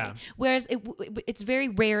that happening? Yeah. Whereas it's very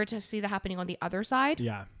rare to see that happening on the other side.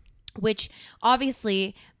 Yeah. Which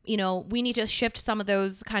obviously, you know, we need to shift some of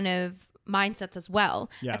those kind of mindsets as well.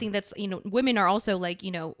 Yeah. I think that's, you know, women are also like,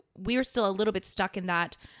 you know, we're still a little bit stuck in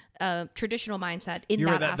that traditional mindset in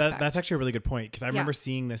that aspect. That's actually a really good point, because I remember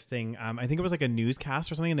seeing this thing. I think it was like a newscast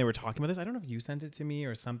or something, and they were talking about this. I don't know if you sent it to me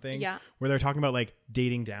or something. Yeah. Where they're talking about like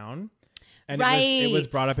dating down, and right. it was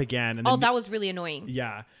brought up again. And that was really annoying.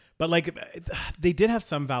 Yeah. But like they did have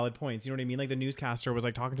some valid points. You know what I mean? Like the newscaster was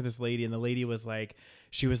like talking to this lady, and the lady was like,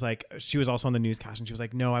 she was also on the newscast, and she was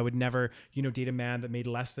like, no, I would never, you know, date a man that made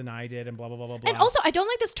less than I did, and blah, blah, blah, blah, blah. And also, I don't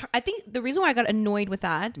like this. I think the reason why I got annoyed with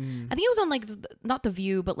that, I think it was on like, not The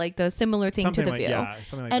View, but like the similar thing something to The like, View. Yeah,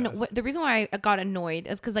 something like and this. the reason why I got annoyed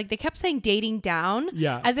is because like they kept saying dating down,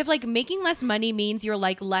 as if like making less money means you're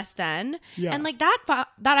like less than, and like that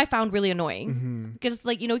I found really annoying, because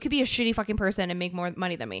like, you know, you could be a shitty fucking person and make more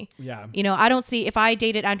money than me. Yeah, you know, I don't see, if I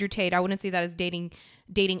dated Andrew Tate, I wouldn't see that as dating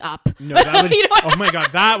up. No, that would. You know oh my god,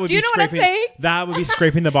 that would Do you be know what I'm scraping. saying? That would be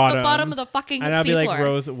scraping the bottom. The bottom of the fucking. And I'd be like, floor.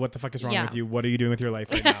 Rose, what the fuck is wrong Yeah. with you? What are you doing with your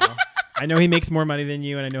life right now? I know he makes more money than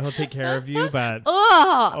you, and I know he'll take care of you, but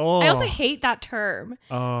I also hate that term.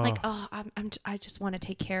 Like, I just want to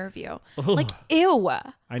take care of you. Like, ew.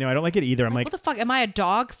 I know, I don't like it either. I'm like, what the fuck? Am I a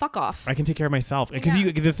dog? Fuck off. I can take care of myself. Because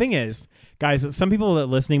the thing is, guys, some people that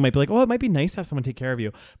listening might be like, oh, it might be nice to have someone take care of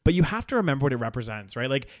you. But you have to remember what it represents, right?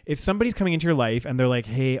 Like, if somebody's coming into your life and they're like,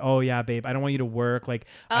 hey, oh yeah, babe, I don't want you to work. Like,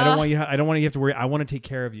 I don't want you to have to worry. I want to take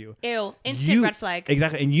care of you. Ew. Instant red flag.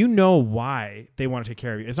 Exactly. And you know why they want to take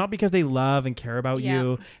care of you. It's not because they love and care about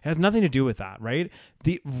you. It has nothing to do with that, right?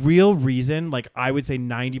 The real reason, like I would say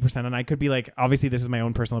 90%, and I could be like, obviously this is my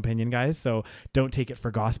own personal opinion, guys, so don't take it for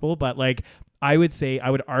gospel, but like I would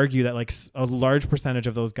argue that like a large percentage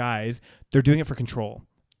of those guys, they're doing it for control.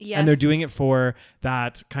 Yes. And they're doing it for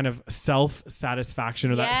that kind of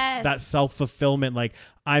self-satisfaction or that self-fulfillment, like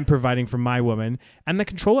I'm providing for my woman, and the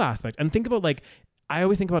control aspect. And think about, like, I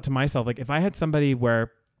always think about to myself, like if I had somebody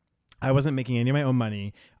where I wasn't making any of my own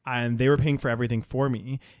money and they were paying for everything for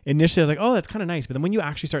me, initially I was like, oh, that's kind of nice. But then when you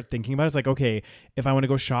actually start thinking about it, it's like, okay, if I want to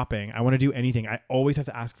go shopping, I want to do anything, I always have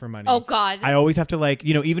to ask for money. Oh God. I always have to, like,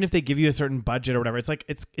 you know, even if they give you a certain budget or whatever, it's like,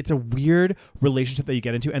 it's a weird relationship that you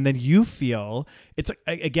get into. And then you feel, it's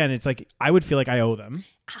like, again, it's like, I would feel like I owe them.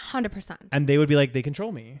 100%. And they would be like, they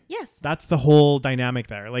control me. Yes. That's the whole dynamic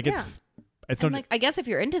there. Like it's like, I guess if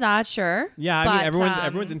you're into that, sure. Yeah, I mean,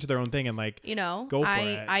 everyone's into their own thing, and like, you know, go for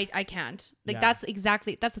it. I can't. Like that's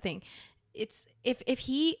the thing. It's if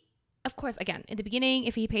he, of course, again in the beginning,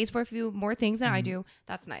 if he pays for a few more things than I do,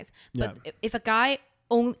 that's nice. But if a guy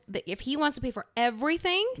if he wants to pay for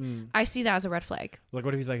everything, I see that as a red flag. Like,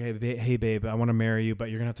 what if he's like, hey babe, I want to marry you, but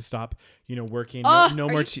you're gonna have to stop, you know, working. No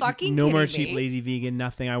more cheap lazy vegan,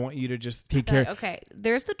 nothing. I want you to just take care. Okay,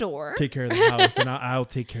 there's the door. Take care of the house, and I'll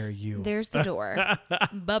take care of you. There's the door.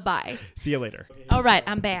 Bye. See you later. All right,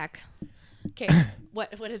 I'm back. Okay,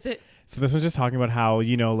 what is it? So this was just talking about how,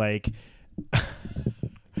 you know, like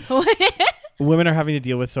women are having to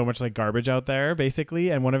deal with so much like garbage out there, basically.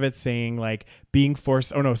 And one of it's saying like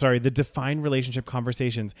the defined relationship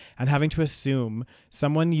conversations, and having to assume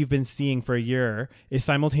someone you've been seeing for a year is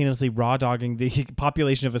simultaneously raw dogging the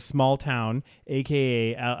population of a small town,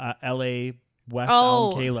 aka LA West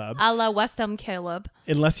Elm Caleb. A la West Elm Caleb.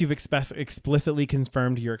 Unless you've explicitly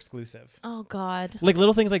confirmed you're exclusive. Oh God. Like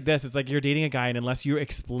little things like this. It's like you're dating a guy, and unless you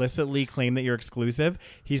explicitly claim that you're exclusive,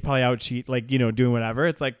 he's probably out doing whatever.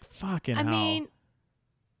 It's like fucking hell. I mean,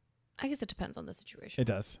 I guess it depends on the situation. It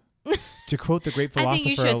does. To quote the great philosopher I think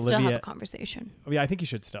you should Olivia, still have a conversation. Yeah, I think you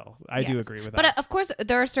should still. I do agree with that. But of course,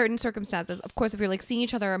 there are certain circumstances. Of course, if you're like seeing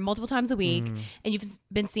each other multiple times a week and you've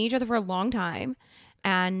been seeing each other for a long time,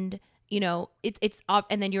 and you know, it's up,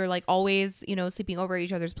 and then you're like always, you know, sleeping over at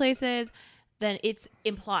each other's places, then it's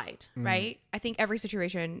implied, right? I think every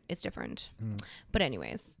situation is different. But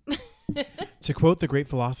anyways. To quote the great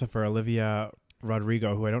philosopher Olivia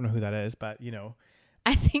Rodrigo, who I don't know who that is, but you know,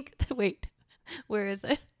 I think wait, where is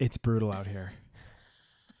it? It's brutal out here.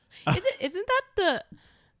 Isn't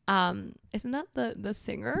that the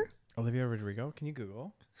singer? Olivia Rodrigo? Can you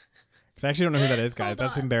Google? Because I actually don't know who that is, guys.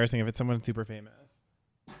 That's embarrassing if it's someone super famous.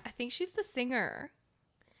 I think she's the singer.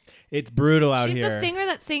 It's brutal out She's here. the singer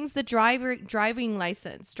that sings the driver's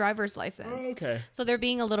license. Oh, okay. So they're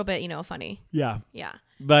being a little bit, funny. Yeah. Yeah.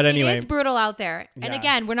 But anyway, it is brutal out there. And Yeah.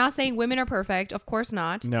 again, we're not saying women are perfect. Of course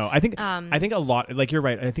not. no, I think a lot, like, you're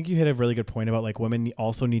right. I think you hit a really good point about like women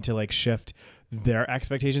also need to like shift their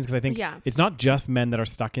expectations, because I think it's not just men that are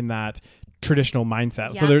stuck in that traditional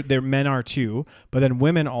mindset. Yeah. So they're men are too, but then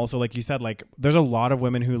women also, like you said, like there's a lot of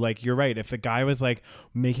women who, like, you're right, if the guy was like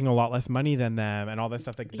making a lot less money than them and all that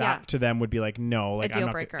stuff, like that to them would be like, no, like, a deal I'm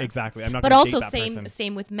not breaker. exactly, I'm not But gonna also date that person.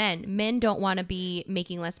 same with men. Men don't want to be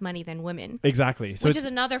making less money than women. Exactly. So Which is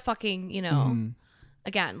another fucking, Mm-hmm.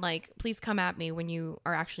 again, like, please come at me when you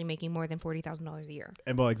are actually making more than $40,000 a year.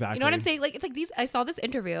 well, exactly. You know what I'm saying? Like, it's like I saw this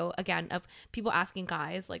interview again of people asking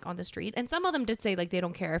guys like on the street, and some of them did say like they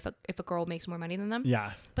don't care if a girl makes more money than them.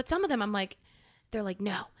 Yeah. But some of them, I'm like, they're like,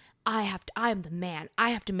 no, I'm the man. I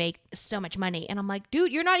have to make so much money. And I'm like,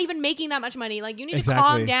 dude, you're not even making that much money. Like, you need to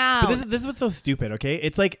calm down. But this is what's so stupid, okay?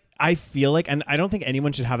 It's like, I feel like, and I don't think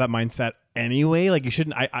anyone should have that mindset anyway. Like, you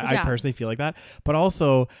shouldn't, I personally feel like that. But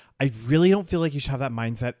also, I really don't feel like you should have that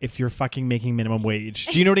mindset if you're fucking making minimum wage.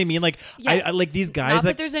 Do you know what I mean? Like, I like these guys not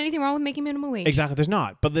that there's anything wrong with making minimum wage. Exactly, there's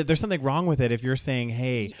not. But there's something wrong with it if you're saying,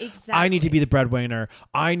 hey, I need to be the breadwinner.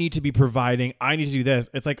 I need to be providing. I need to do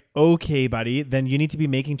this. It's like, okay, buddy, then you need to be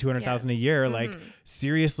making $200,000 a year. Like,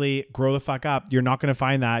 seriously, grow the fuck up. You're not going to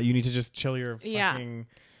find that. You need to just chill your fucking...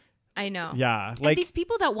 I know. Yeah. Like, and these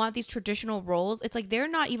people that want these traditional roles, it's like they're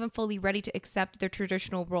not even fully ready to accept their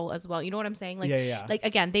traditional role as well. You know what I'm saying? Like, like,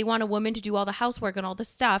 again, they want a woman to do all the housework and all the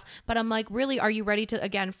stuff. But I'm like, really, are you ready to,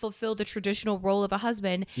 again, fulfill the traditional role of a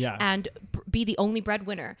husband and be the only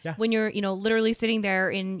breadwinner when you're, literally sitting there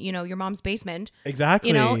in, your mom's basement?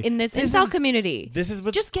 Exactly. In this incel community. This is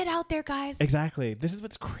what. Just get out there, guys. Exactly. This is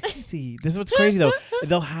what's crazy. This is what's crazy, though.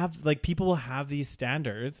 They'll have, like, people will have these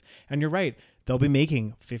standards. And you're right. They'll be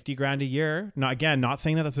making $50,000 a year. Not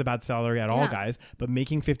saying that that's a bad salary at all, guys, but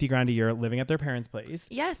making $50,000 a year, living at their parents' place.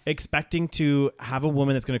 Yes. Expecting to have a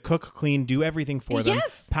woman that's going to cook, clean, do everything for them,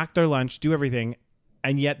 pack their lunch, do everything.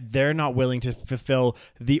 And yet they're not willing to fulfill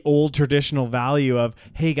the old traditional value of,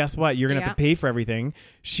 hey, guess what? You're going to have to pay for everything.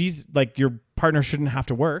 She's like, your partner shouldn't have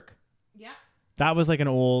to work. Yeah. That was like an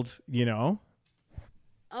old,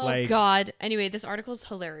 Oh, God. Anyway, this article is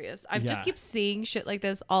hilarious. I just keep seeing shit like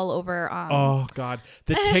this all over. Oh, God.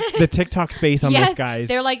 The TikTok space on this, guys.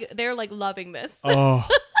 They're like loving this. Oh.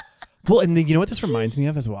 Well, and then, you know what this reminds me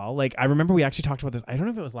of as well? Like, I remember we actually talked about this. I don't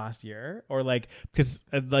know if it was last year or like, because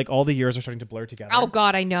like all the years are starting to blur together. Oh,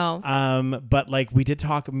 God, I know. But like we did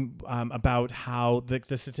talk about how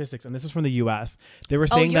the statistics, and this was from the US. They were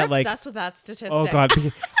saying that like, obsessed with that statistic. Oh, God.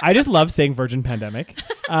 I just love saying virgin pandemic.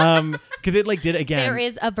 Because it like did again. There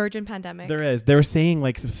is a virgin pandemic. There is. They were saying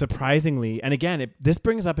like surprisingly, and again, this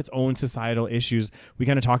brings up its own societal issues. We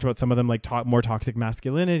kind of talked about some of them, like more toxic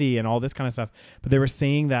masculinity and all this kind of stuff. But they were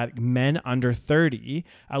saying that men under 30,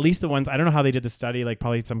 at least the ones, I don't know how they did the study, like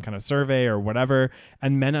probably some kind of survey or whatever,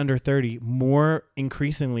 and men under 30 more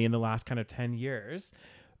increasingly in the last kind of 10 years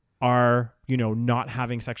are, not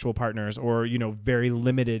having sexual partners or, very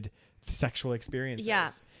limited sexual experiences.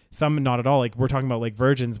 Yeah. Some not at all. Like we're talking about like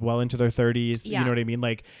virgins well into their 30s. Yeah. You know what I mean?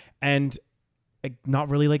 Like, and not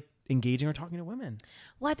really like engaging or talking to women.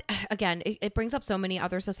 Well, again, it brings up so many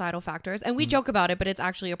other societal factors, and we joke about it, but it's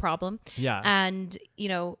actually a problem. Yeah. And,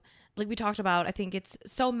 like we talked about, I think it's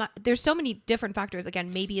there's so many different factors.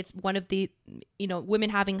 Again, maybe it's one of the, women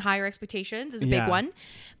having higher expectations is a big one,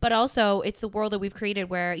 but also it's the world that we've created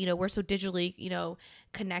where, we're so digitally,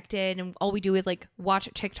 connected, and all we do is like watch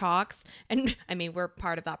TikToks. And I mean, we're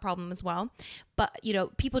part of that problem as well, but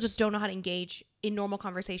people just don't know how to engage in normal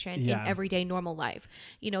conversation in everyday normal life.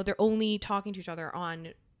 They're only talking to each other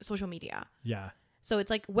on social media. Yeah. So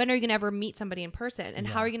it's like, when are you going to ever meet somebody in person, and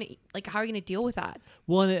how are you going to deal with that?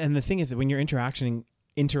 Well, and the thing is that when you're interacting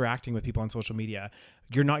with people on social media,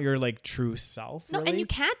 you're not your like true self. No, really. and you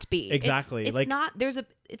can't be. Exactly. It's not.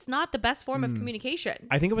 It's not the best form of communication.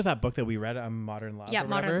 I think it was that book that we read, Modern Love. Yeah, or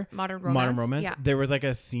modern romance. Modern Romance. Yeah. There was like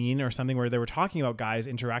a scene or something where they were talking about guys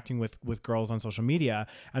interacting with girls on social media,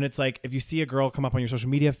 and it's like if you see a girl come up on your social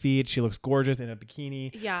media feed, she looks gorgeous in a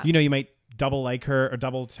bikini. Yeah. You might double like her or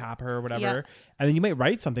double tap her or whatever. Yeah. And then you might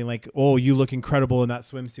write something like, oh, you look incredible in that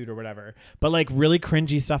swimsuit or whatever. But like really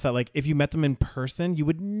cringy stuff that like if you met them in person, you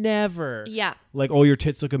would never Yeah. like, oh, your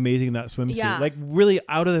tits look amazing in that swimsuit. Yeah. Like really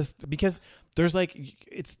out of this, because there's like,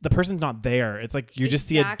 it's the person's not there. It's like you just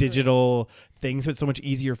see a digital thing. So it's so much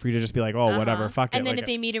easier for you to just be like, oh, whatever, fuck it. And then like, if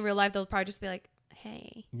they meet in real life, they'll probably just be like,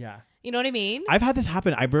 hey. Yeah. You know what I mean? I've had this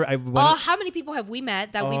happen. How many people have we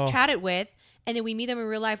met that we've chatted with, and then we meet them in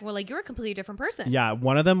real life and we're like, you're a completely different person. Yeah.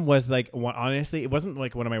 One of them was like, honestly, it wasn't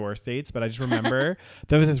like one of my worst dates, but I just remember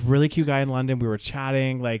there was this really cute guy in London. We were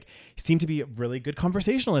chatting, like, he seemed to be a really good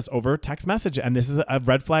conversationalist over text message. And this is a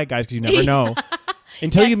red flag, guys, because you never know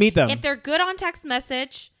until you meet them. If they're good on text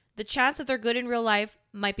message, the chance that they're good in real life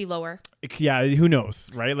might be lower. Yeah. Who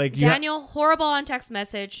knows? Right. Like Daniel, horrible on text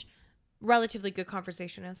message, relatively good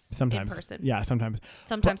conversationist sometimes in person. Yeah. Sometimes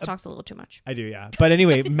talks a little too much. I do. Yeah. But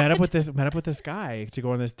anyway, met up with this guy to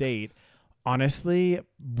go on this date. Honestly,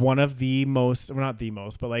 one of the most, well, not the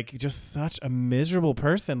most, but like just such a miserable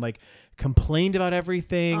person, like complained about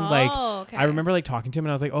everything. Okay. I remember like talking to him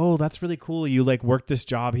and I was like, oh, that's really cool. You like worked this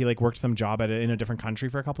job. He like worked some job in a different country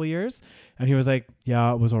for a couple of years. And he was like,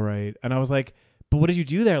 yeah, it was all right. And I was like, but what did you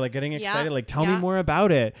do there? Like getting excited, like tell me more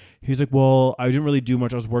about it. He's like, well, I didn't really do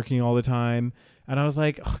much. I was working all the time. And I was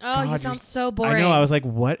like, oh God, you sound so boring. I know. I was like,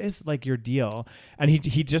 what is like your deal? And he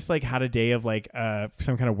just like had a day of like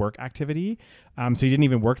some kind of work activity. So he didn't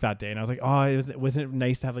even work that day. And I was like, oh, wasn't it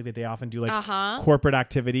nice to have like the day off and do like corporate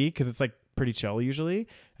activity? Because it's like pretty chill usually.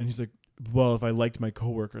 And he's like, well, if I liked my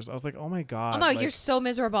coworkers. I was like, oh my God. Oh my, like, you're so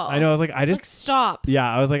miserable. I know. I was like, I just stop.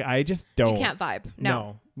 Yeah. I was like, I just don't. You can't vibe.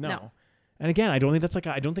 No. And again, I don't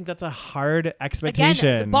think that's a hard expectation.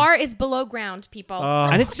 Again, the bar is below ground, people.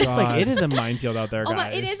 And it's just like, it is a minefield out there,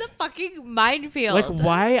 guys. It is a fucking minefield. Like,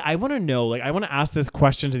 why? I want to know. Like, I want to ask this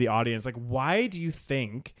question to the audience. Like, why do you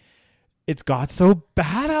think it's got so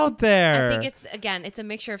bad out there? I think it's a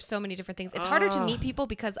mixture of so many different things. It's harder to meet people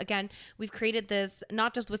because, again, we've created this,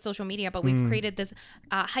 not just with social media, but we've created this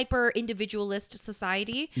hyper individualist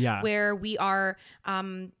society where we are,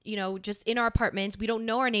 just in our apartments. We don't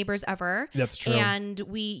know our neighbors ever. That's true. And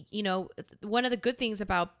we, one of the good things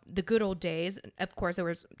about the good old days, of course, there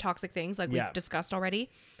was toxic things like we've discussed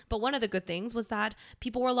already. But one of the good things was that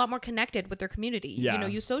people were a lot more connected with their community. Yeah.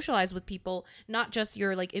 You socialize with people, not just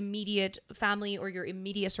your like immediate family or your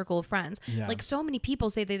immediate circle of friends. Yeah. Like so many people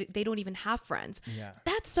say they don't even have friends. Yeah.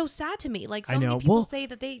 That's so sad to me. Like so many people say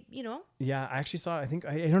that they, Yeah, I actually saw, I think,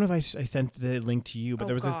 I don't know if I sent the link to you, but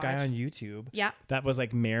there was this guy on YouTube that was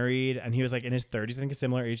like married and he was like in his 30s, I think a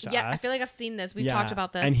similar age to us. Yeah, I feel like I've seen this. We've talked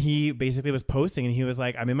about this. And he basically was posting and he was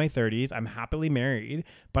like, I'm in my 30s, I'm happily married,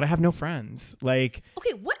 but I have no friends. Like,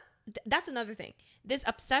 okay, what? That's another thing. This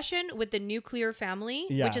obsession with the nuclear family,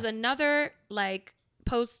 which is another like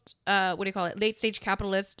post late stage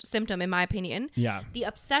capitalist symptom, in my opinion. Yeah. The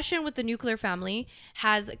obsession with the nuclear family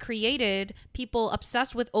has created people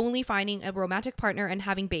obsessed with only finding a romantic partner and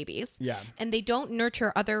having babies. Yeah. And they don't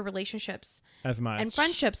nurture other relationships as much and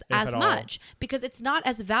friendships as much because it's not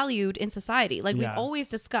as valued in society. Like we've always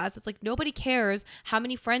discussed, it's like nobody cares how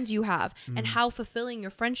many friends you have and how fulfilling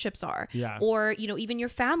your friendships are. Yeah. Or, even your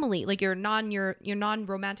family, like your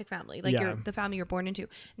non-romantic family, like the family you're born into.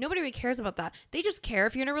 Nobody really cares about that. They just care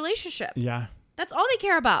if you're in a relationship. Yeah. That's all they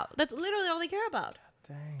care about. That's literally all they care about.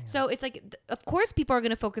 Dang. So it's like, of course, people are going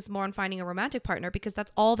to focus more on finding a romantic partner because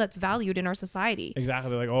that's all that's valued in our society. Exactly.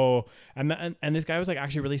 They're like, oh, and this guy was like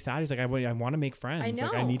actually really sad. He's like, I want to make friends. I know.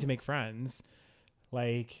 Like, I need to make friends.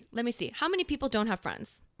 Like, let me see. How many people don't have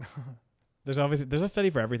friends? There's a study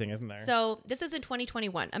for everything, isn't there? So this is in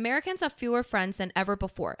 2021. Americans have fewer friends than ever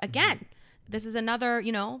before. Again, this is another,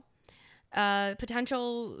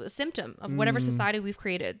 potential symptom of whatever society we've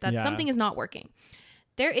created, that something is not working.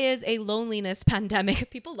 There is a loneliness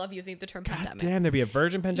pandemic. People love using the term pandemic. Damn, there'd be a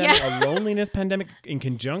virgin pandemic, a loneliness pandemic in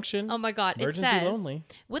conjunction. Oh my God. Virgins it says be lonely.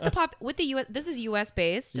 with the US, this is US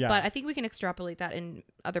based, but I think we can extrapolate that in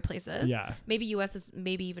other places. Yeah. Maybe US is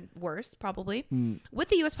maybe even worse, probably. With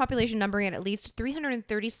the US population numbering at least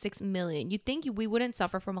 336 million, you'd think we wouldn't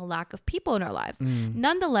suffer from a lack of people in our lives.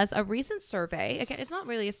 Nonetheless, a recent survey, again, it's not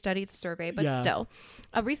really a study, it's a survey, but still,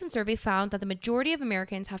 a recent survey found that the majority of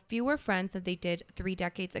Americans have fewer friends than they did 3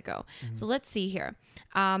 decades ago. So let's see here.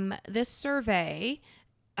 This survey,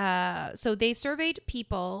 so they surveyed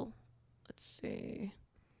people, let's see,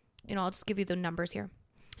 I'll just give you the numbers here.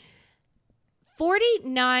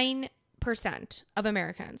 49% of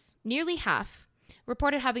Americans, nearly half,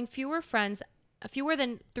 reported having fewer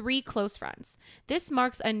than 3 close friends. This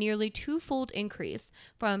marks a nearly 2-fold increase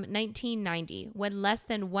from 1990, when less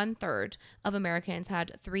than 1/3 of Americans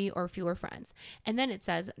had 3 or fewer friends. And then it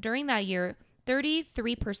says during that year,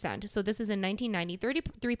 33%, so this is in 1990,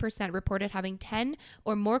 33% reported having 10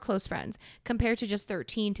 or more close friends compared to just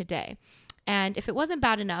 13 today. And if it wasn't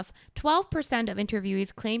bad enough, 12% of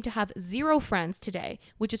interviewees claim to have 0 friends today,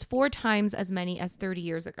 which is 4 times as many as 30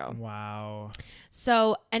 years ago. Wow.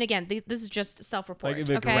 So, and again, this is just self-report. Like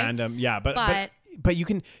okay? random. Yeah. But you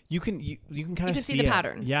can kind of see the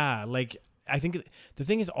patterns. Yeah. Like, I think the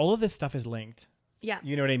thing is, all of this stuff is linked. Yeah.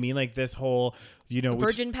 You know what I mean? Like this whole,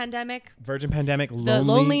 virgin pandemic, the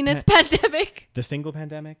loneliness pandemic, the single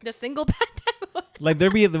pandemic. Like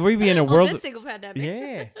we'd be in a world. This single pandemic.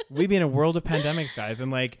 Yeah. We'd be in a world of pandemics, guys.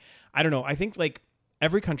 And like, I don't know. I think like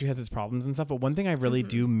every country has its problems and stuff. But one thing I really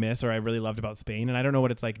do miss, or I really loved about Spain, and I don't know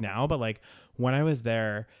what it's like now, but like when I was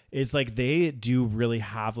there, is like they do really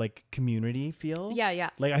have like community feel. Yeah.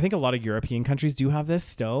 Yeah. Like I think a lot of European countries do have this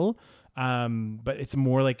still. But it's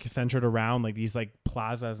more like centered around like these like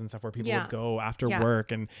plazas and stuff where people would go after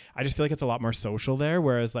work. And I just feel like it's a lot more social there.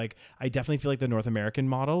 Whereas like, I definitely feel like the North American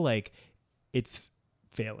model, like it's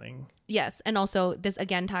failing. Yes. And also this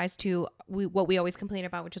again ties to what we always complain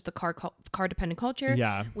about, which is the car dependent culture.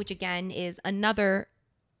 Yeah. Which again is another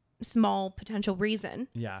small potential reason.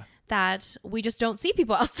 Yeah. That we just don't see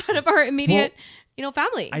people outside of our immediate,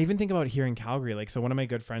 family. I even think about here in Calgary. Like, so one of my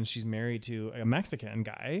good friends, she's married to a Mexican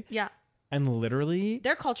guy. Yeah. And literally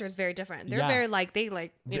their culture is very different. They're very like,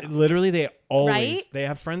 literally they always, right? They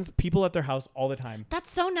have friends, people at their house all the time. That's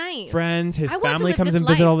so nice. Friends, his family comes and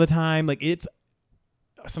visit all the time. Like it's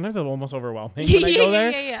sometimes it's almost overwhelming when I go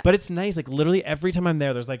there. Yeah. But it's nice. Like literally every time I'm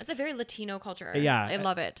there, there's like, it's a very Latino culture. Yeah. I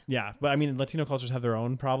love it. Yeah. But I mean, Latino cultures have their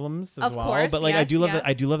own problems as well. Course, but like, yes,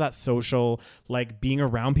 I do love that social, like being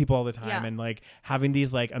around people all the time and like having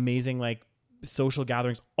these like amazing, like social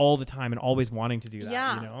gatherings all the time and always wanting to do that.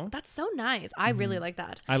 Yeah. That's so nice. I really like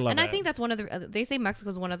that. I love it. And I think that's one of the, they say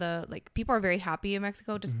Mexico is one of the, like, people are very happy in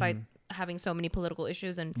Mexico despite having so many political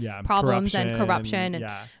issues and problems and corruption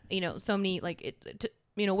and, so many, like,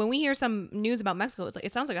 when we hear some news about Mexico, it's like,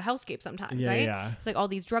 it sounds like a hellscape sometimes, right? Yeah. It's like all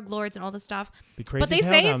these drug lords and all this stuff. But they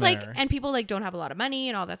say it's like, and people like don't have a lot of money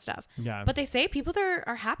and all that stuff. Yeah. But they say people there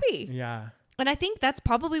are happy. Yeah. And I think that's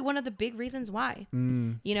probably one of the big reasons why.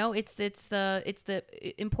 It's the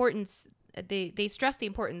importance. They stress the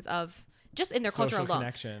importance of just in their culture alone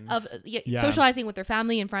of socializing with their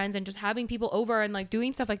family and friends and just having people over and like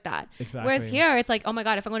doing stuff like that. Exactly. Whereas here it's like, oh my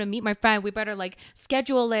God, if I'm going to meet my friend, we better like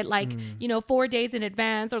schedule it like 4 days in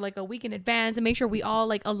advance or like a week in advance and make sure we all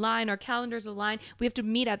like align, our calendars align. We have to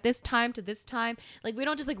meet at this time to this time. Like we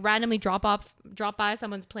don't just like randomly drop by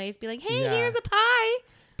someone's place, be like, hey, here's a pie.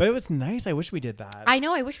 But it was nice. I wish we did that. I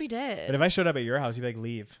know. I wish we did. But if I showed up at your house, you'd be like,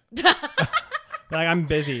 leave. Like, I'm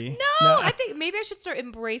busy. No, I think maybe I should start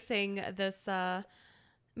embracing this.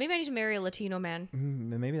 Maybe I need to marry a Latino man.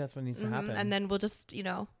 Maybe that's what needs to happen. And then we'll just,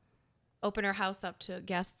 open our house up to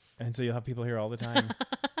guests. And so you'll have people here all the time.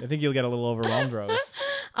 I think you'll get a little overwhelmed, Rose.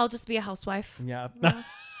 I'll just be a housewife. Yeah.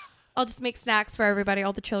 I'll just make snacks for everybody,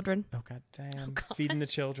 all the children. Oh, God damn. Feeding the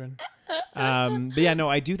children. But yeah, no,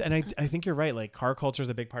 I do. And I think you're right. Like car culture is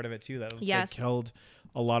a big part of it too. That like, killed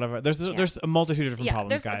a lot of there's a multitude of different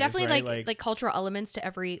problems, guys. There's definitely right? like cultural elements to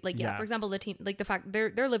every, for example, Latino, like the fact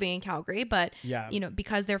they're living in Calgary, but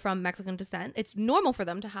because they're from Mexican descent, it's normal for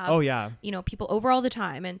them to have, people over all the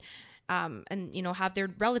time and have their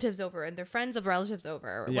relatives over and their friends of relatives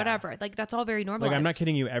over or whatever. Like that's all very normal. Like I'm not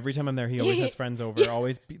kidding you. Every time I'm there, he always has friends over,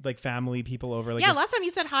 always like family people over. Like last time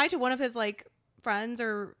you said hi to one of his like friends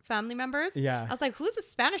or family members. Yeah. I was like, who's the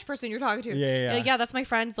Spanish person you're talking to? Yeah. Like, that's my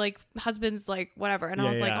friend's like husband's like whatever. And I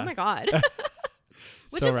was like, oh my God.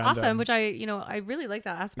 Which so is random. Awesome. Which I really like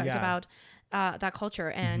that aspect about that culture.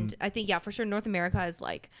 And I think, for sure, North America is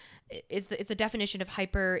like, it's the definition of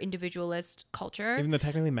hyper individualist culture. Even though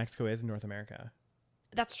technically Mexico is in North America.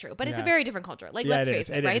 That's true, but it's a very different culture. Like, let's face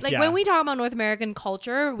it, right? Is, like when we talk about North American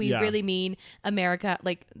culture, we really mean America,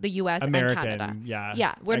 like the U.S. and Canada.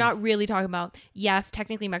 Yeah. We're not really talking about. Yes,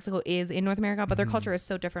 technically Mexico is in North America, but their culture is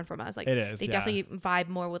so different from us. Like it is. They definitely vibe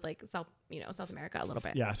more with like South America a little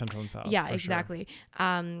bit. Yeah, Central and South. Yeah, exactly.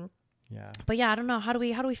 Sure. Yeah. But I don't know. How do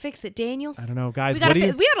we fix it, Daniels? I don't know, guys. We got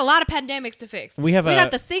a lot of pandemics to fix. We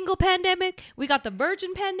got the single pandemic. We got the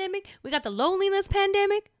virgin pandemic. We got the loneliness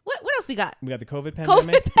pandemic. What else we got? We got the COVID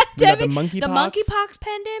pandemic. We got the monkeypox. The monkeypox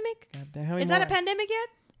pandemic. Is that a pandemic yet?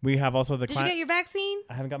 We have also the. Did you get your vaccine?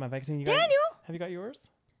 I haven't got my vaccine. Daniel, have you got yours?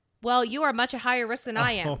 Well, you are much a higher risk than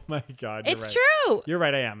I am. Oh my God, it's true. You're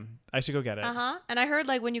right. I am. I should go get it. And I heard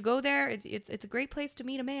like when you go there, it's a great place to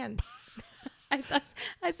meet a man.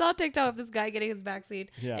 I saw a TikTok of this guy getting his vaccine.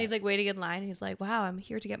 Yeah. And he's like waiting in line. And he's like, wow, I'm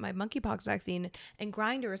here to get my monkeypox vaccine. And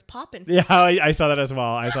Grindr is popping. Yeah, I saw that as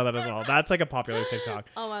well. That's like a popular TikTok.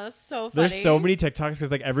 Oh, wow, that's so funny. There's so many TikToks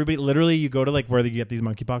because like everybody, literally you go to like where you get these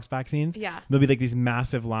monkeypox vaccines. Yeah. There'll be like these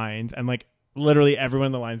massive lines and like literally everyone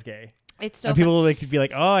in the line's gay. It's so and people will like be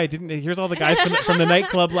like, oh, I didn't. Here's all the guys from the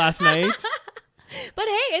nightclub last night. But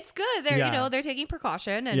hey, it's good. They're Yeah. they're taking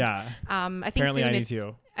precaution. And Yeah. I think Apparently soon I need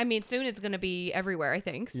to. I mean, soon it's going to be everywhere, I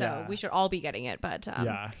think. So Yeah. we should all be getting it. But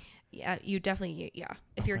Yeah. yeah, you definitely,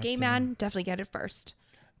 if you're a gay man, definitely get it first.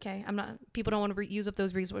 Okay. People don't want to use up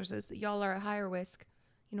those resources. Y'all are at higher risk.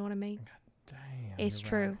 You know what I mean? Damn. It's you're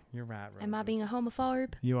true. Right. You're right. Am I being a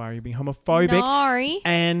homophobe? You are. You're being homophobic. Sorry.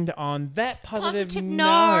 And on that positive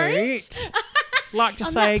note. note, like to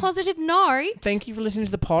On say that positive note. thank you for listening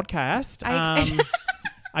to the podcast.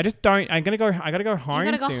 I just don't. I gotta go home. You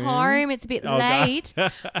gotta go soon. home. It's a bit late.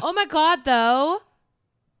 Oh my god, though.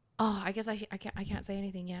 Oh, I guess I can't say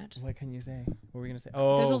anything yet. What can you say? What were we gonna say?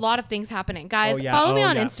 Oh, There's a lot of things happening, guys. Oh, yeah. Follow me Oh,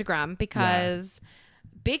 on yeah. Instagram because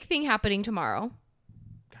big thing happening tomorrow.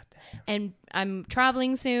 God damn. And I'm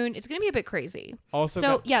traveling soon. It's gonna be a bit crazy. Also,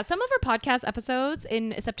 So yeah, some of our podcast episodes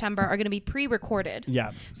in September are gonna be pre-recorded.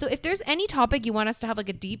 yeah, So if there's any topic you want us to have like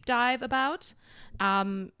a deep dive about,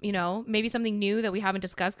 maybe something new that we haven't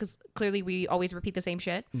discussed because clearly we always repeat the same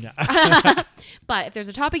shit. yeah. But if there's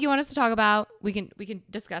a topic you want us to talk about, we can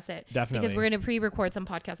discuss it. Definitely. Because we're going to pre-record some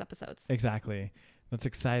podcast episodes. Exactly. That's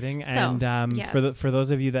exciting. So, And yes. for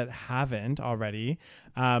those of you that haven't already,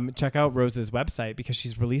 check out Rose's website because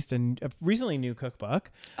she's released a recently new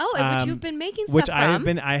cookbook. Oh, and which you've been making stuff Which from.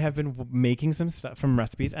 I have been making some stuff from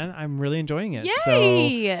recipes, and I'm really enjoying it. Yay!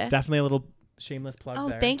 So definitely a little shameless plug Oh,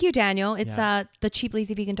 there. thank you, Daniel. It's Yeah.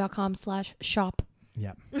 thecheaplazyvegan.com/shop.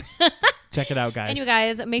 Yeah. Check it out, guys. Anyway,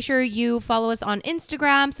 guys, make sure you follow us on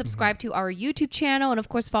Instagram, subscribe to our YouTube channel, and of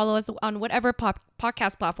course, follow us on whatever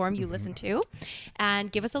podcast platform you listen to. And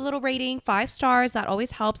give us a little rating, 5 stars. That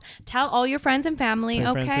always helps. Tell all your friends and family,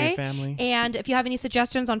 Tell okay? your friends and family. And if you have any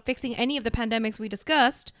suggestions on fixing any of the pandemics we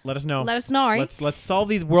discussed, Let us know. let us know. Let's solve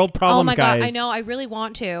these world problems, oh my guys. God, I know. I really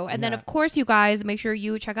want to. And then, Yeah. of course, you guys, make sure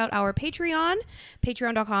you check out our Patreon,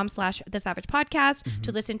 patreon.com/thesavagepodcast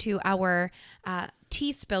to listen to our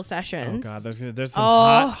tea spill sessions. Oh God, there's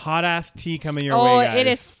some hot ass tea coming your way,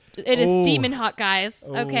 guys. it is Oh. steaming hot, guys.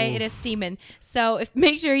 Okay, Oh. it is steaming. So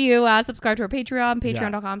make sure you subscribe to our Patreon,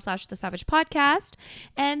 patreon.com/thesavagepodcast.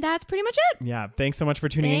 And that's pretty much it. Yeah. Thanks so much for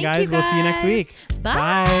tuning in, Thank guys. you, We'll see you next guys. week. Bye.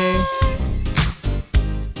 Bye.